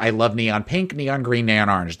colors. I love neon pink, neon green, neon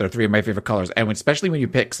orange. They're 3 of my favorite colors. And especially when you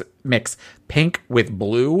mix pink with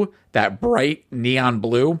blue, that bright neon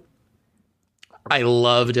blue, I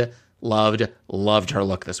loved her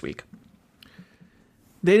look this week.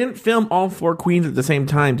 They didn't film all 4 queens at the same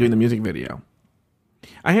time doing the music video.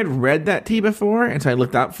 I had read that tea before, and so I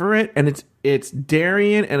looked out for it, and it's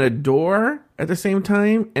Darian and Adore at the same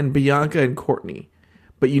time, and Bianca and Courtney.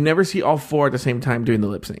 But you never see all 4 at the same time doing the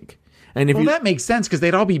lip sync. And if that makes sense because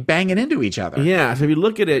they'd all be banging into each other. Yeah, so if you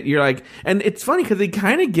look at it, you're like, and it's funny because they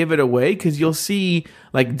kind of give it away because you'll see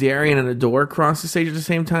like Darian and Adore cross the stage at the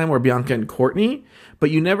same time, or Bianca and Courtney,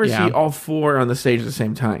 but you never see all 4 on the stage at the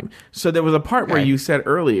same time. So there was a part where you said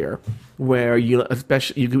earlier where you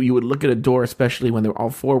would look at Adore, especially when they were all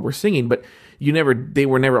 4 were singing, but they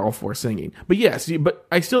were never all 4 singing. But yes, but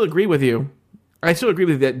I still agree with you.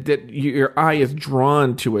 That your eye is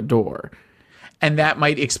drawn to Adore. And that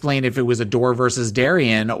might explain if it was Adore versus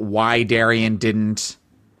Darian, why Darian didn't.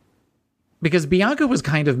 Because Bianca was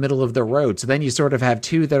kind of middle of the road. So then you sort of have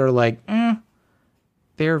 2 that are like,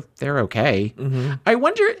 they're okay. Mm-hmm. I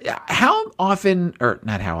wonder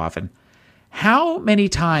how many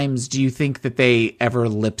times do you think that they ever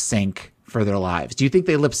lip sync for their lives? Do you think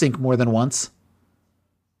they lip sync more than once?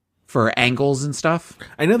 For angles and stuff?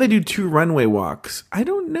 I know they do 2 runway walks. I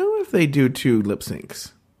don't know if they do 2 lip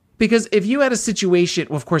syncs. Because if you had a situation,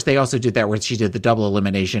 well, of course, they also did that where she did the double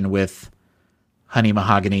elimination with Honey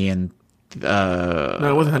Mahogany and. No,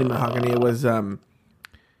 it wasn't Honey Mahogany. It was.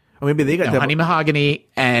 Maybe they got Honey Mahogany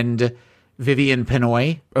and Vivian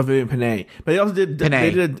Pinoy. Oh, Vivian Pinay. But they also did.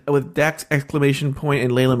 They did it with Dax ! And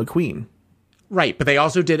Layla McQueen. Right, but they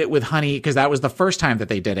also did it with Honey because that was the first time that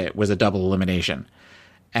they did it was a double elimination.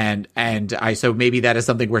 So maybe that is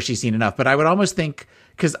something where she's seen enough. But I would almost think,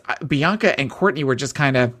 because Bianca and Courtney were just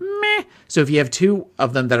kind of meh. So if you have 2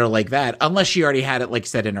 of them that are like that, unless she already had it like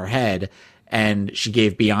set in her head, and she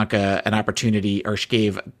gave Bianca an opportunity, or she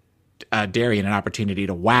gave Darian an opportunity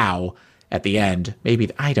to wow at the end. Maybe,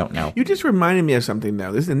 I don't know. You just reminded me of something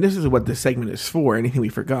now. This is what this segment is for. Anything we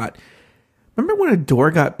forgot. Remember when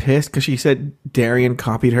Adore got pissed because she said Darian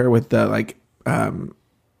copied her with the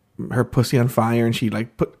her pussy on fire, and she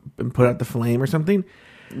like put out the flame or something?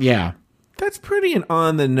 Yeah. That's pretty an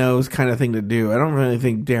on-the-nose kind of thing to do. I don't really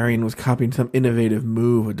think Darian was copying some innovative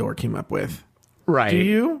move Adore came up with. Right. Do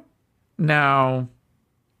you? No,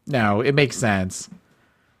 it makes sense.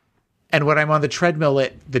 And when I'm on the treadmill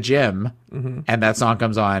at the gym and that song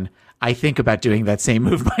comes on, I think about doing that same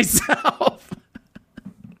move myself.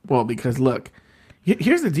 Well, because look,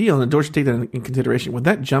 here's the deal, and Adore should take that in consideration. With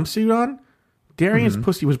that jumpsuit on, Darian's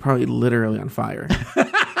pussy was probably literally on fire.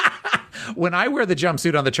 When I wear the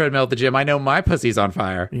jumpsuit on the treadmill at the gym, I know my pussy's on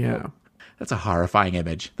fire. Yeah. That's a horrifying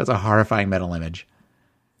image. That's a horrifying mental image.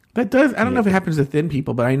 That does. I don't know if it happens to thin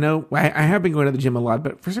people, but I know I have been going to the gym a lot,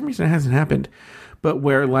 but for some reason it hasn't happened. But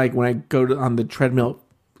where like when I go on the treadmill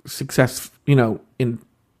in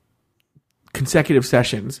consecutive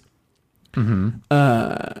sessions,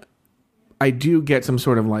 I do get some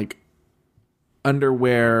sort of like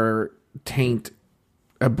underwear taint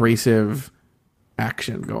abrasive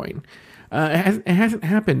action going. It hasn't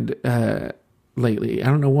happened lately. I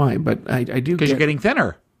don't know why, but I do. Because you're getting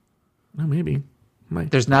thinner. Oh, maybe.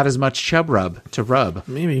 There's not as much chub rub to rub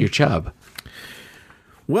your chub.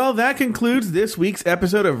 Well, that concludes this week's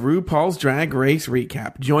episode of RuPaul's Drag Race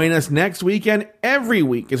Recap. Join us next week and every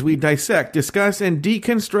week as we dissect, discuss, and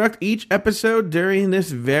deconstruct each episode during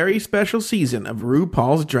this very special season of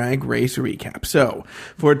RuPaul's Drag Race Recap. So,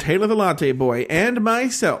 for Taylor the Latte Boy and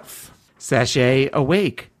myself... Sashay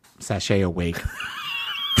awake. Sashay awake.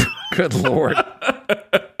 Good Lord.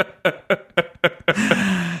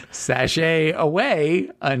 Sashay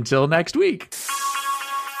away until next week.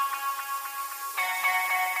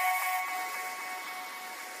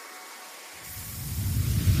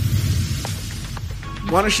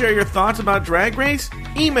 Want to share your thoughts about Drag Race?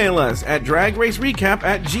 Email us at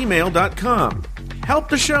dragracerecap@gmail.com. Help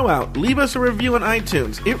the show out. Leave us a review on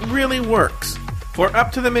iTunes. It really works. For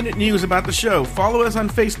up-to-the-minute news about the show, follow us on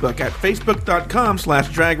Facebook at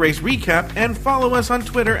facebook.com/dragracerecap and follow us on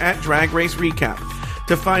Twitter at dragracerecap.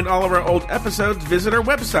 To find all of our old episodes, visit our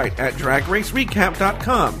website at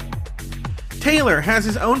dragracerecap.com. Taylor has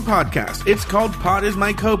his own podcast. It's called Pod Is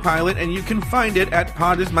My Co-Pilot, and you can find it at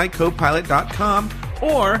podismycopilot.com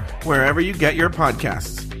or wherever you get your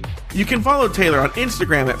podcasts. You can follow Taylor on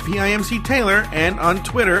Instagram at PIMCTaylor and on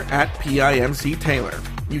Twitter at PIMCTaylor.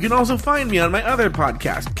 You can also find me on my other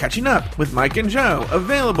podcast, Catching Up with Mike and Joe,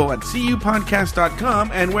 available at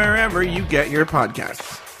cupodcast.com and wherever you get your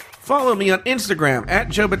podcasts. Follow me on Instagram at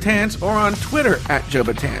Joe Batance or on Twitter at Joe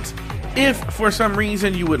Batance. If, for some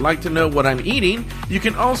reason, you would like to know what I'm eating, you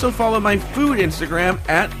can also follow my food Instagram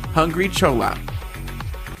at Hungry Chola.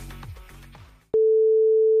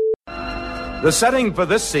 The setting for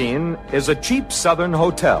this scene is a cheap southern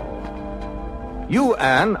hotel. You,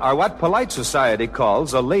 Anne, are what polite society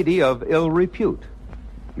calls a lady of ill repute.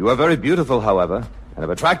 You are very beautiful, however, and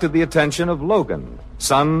have attracted the attention of Logan,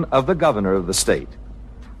 son of the governor of the state.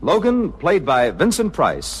 Logan, played by Vincent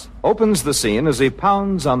Price, opens the scene as he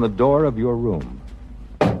pounds on the door of your room.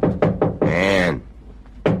 Annie,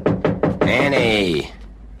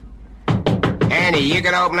 you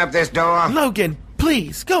can open up this door? Logan,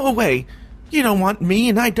 please, go away. You don't want me,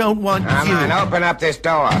 and I don't want Come you. on, open up this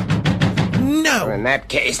door. No. Well, in that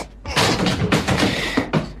case...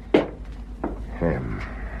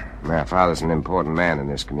 My father's an important man in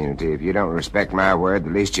this community. If you don't respect my word, the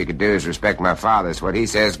least you could do is respect my father's. What he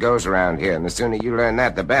says goes around here, and the sooner you learn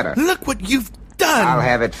that, the better. Look what you've done! I'll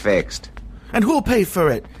have it fixed. And who'll pay for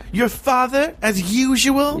it? Your father, as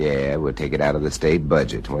usual? Yeah, we'll take it out of the state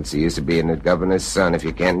budget. What's the use of being the governor's son if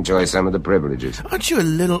you can't enjoy some of the privileges? Aren't you a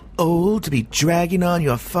little old to be dragging on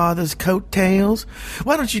your father's coattails?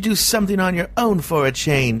 Why don't you do something on your own for a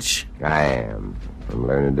change? I am. I'm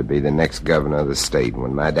learning to be the next governor of the state.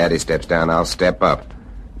 When my daddy steps down, I'll step up.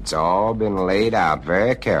 It's all been laid out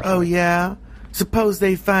very carefully. Oh, yeah? Suppose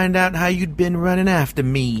they find out how you'd been running after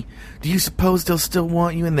me. Do you suppose they'll still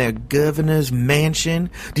want you in their governor's mansion?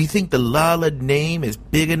 Do you think the Lala name is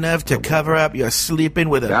big enough to cover up your sleeping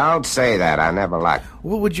with a... Don't say that. I never liked...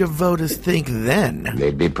 What would your voters think then?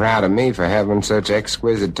 They'd be proud of me for having such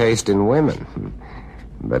exquisite taste in women.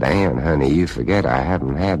 But, Anne, honey, you forget I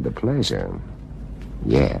haven't had the pleasure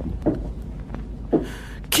yet.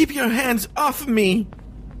 Keep your hands off me!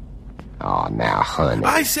 Oh, now, honey.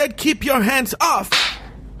 I said keep your hands off!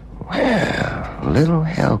 Well, little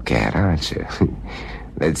hellcat, aren't you?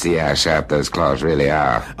 Let's see how sharp those claws really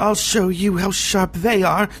are. I'll show you how sharp they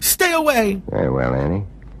are. Stay away! Very well, Annie.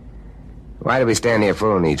 Why do we stand here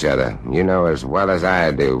fooling each other? You know as well as I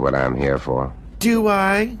do what I'm here for. Do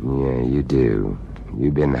I? Yeah, you do.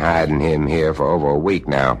 You've been hiding him here for over a week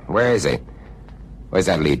now. Where is he? Where's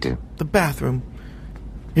that lead to? The bathroom.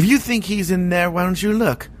 If you think he's in there, why don't you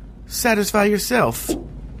look? Satisfy yourself.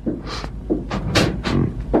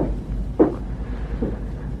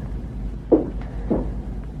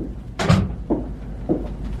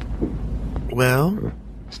 Well?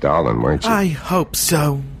 Stalling, weren't you? I hope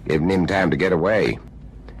so. Giving him time to get away.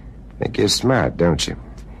 Think you're smart, don't you?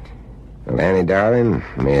 Well, Annie, darling,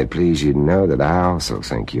 may it please you to know that I also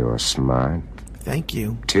think you're smart. Thank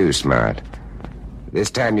you. Too smart. This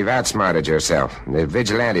time you've outsmarted yourself. There are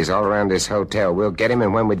vigilantes all around this hotel. We'll get him,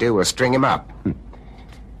 and when we do, we'll string him up.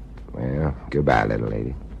 Well, goodbye, little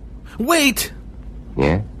lady. Wait!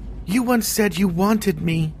 Yeah? You once said you wanted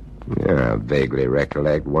me. Yeah, I vaguely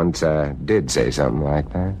recollect once I did say something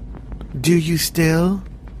like that. Do you still?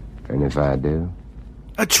 And if I do?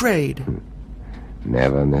 A trade.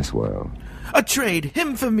 Never in this world. A trade.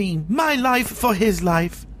 Him for me. My life for his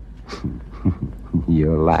life.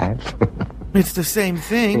 Your life? It's the same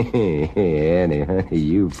thing. Annie, honey,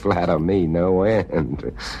 you flatter me no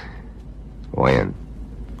end. When?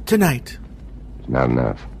 Tonight. It's not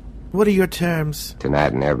enough. What are your terms?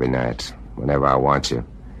 Tonight and every night. Whenever I want you.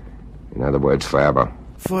 In other words, forever.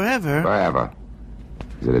 Forever? Forever.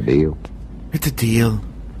 Is it a deal? It's a deal.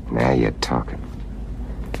 Now you're talking.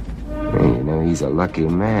 Hey, you know, he's a lucky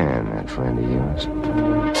man, that friend of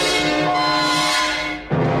yours.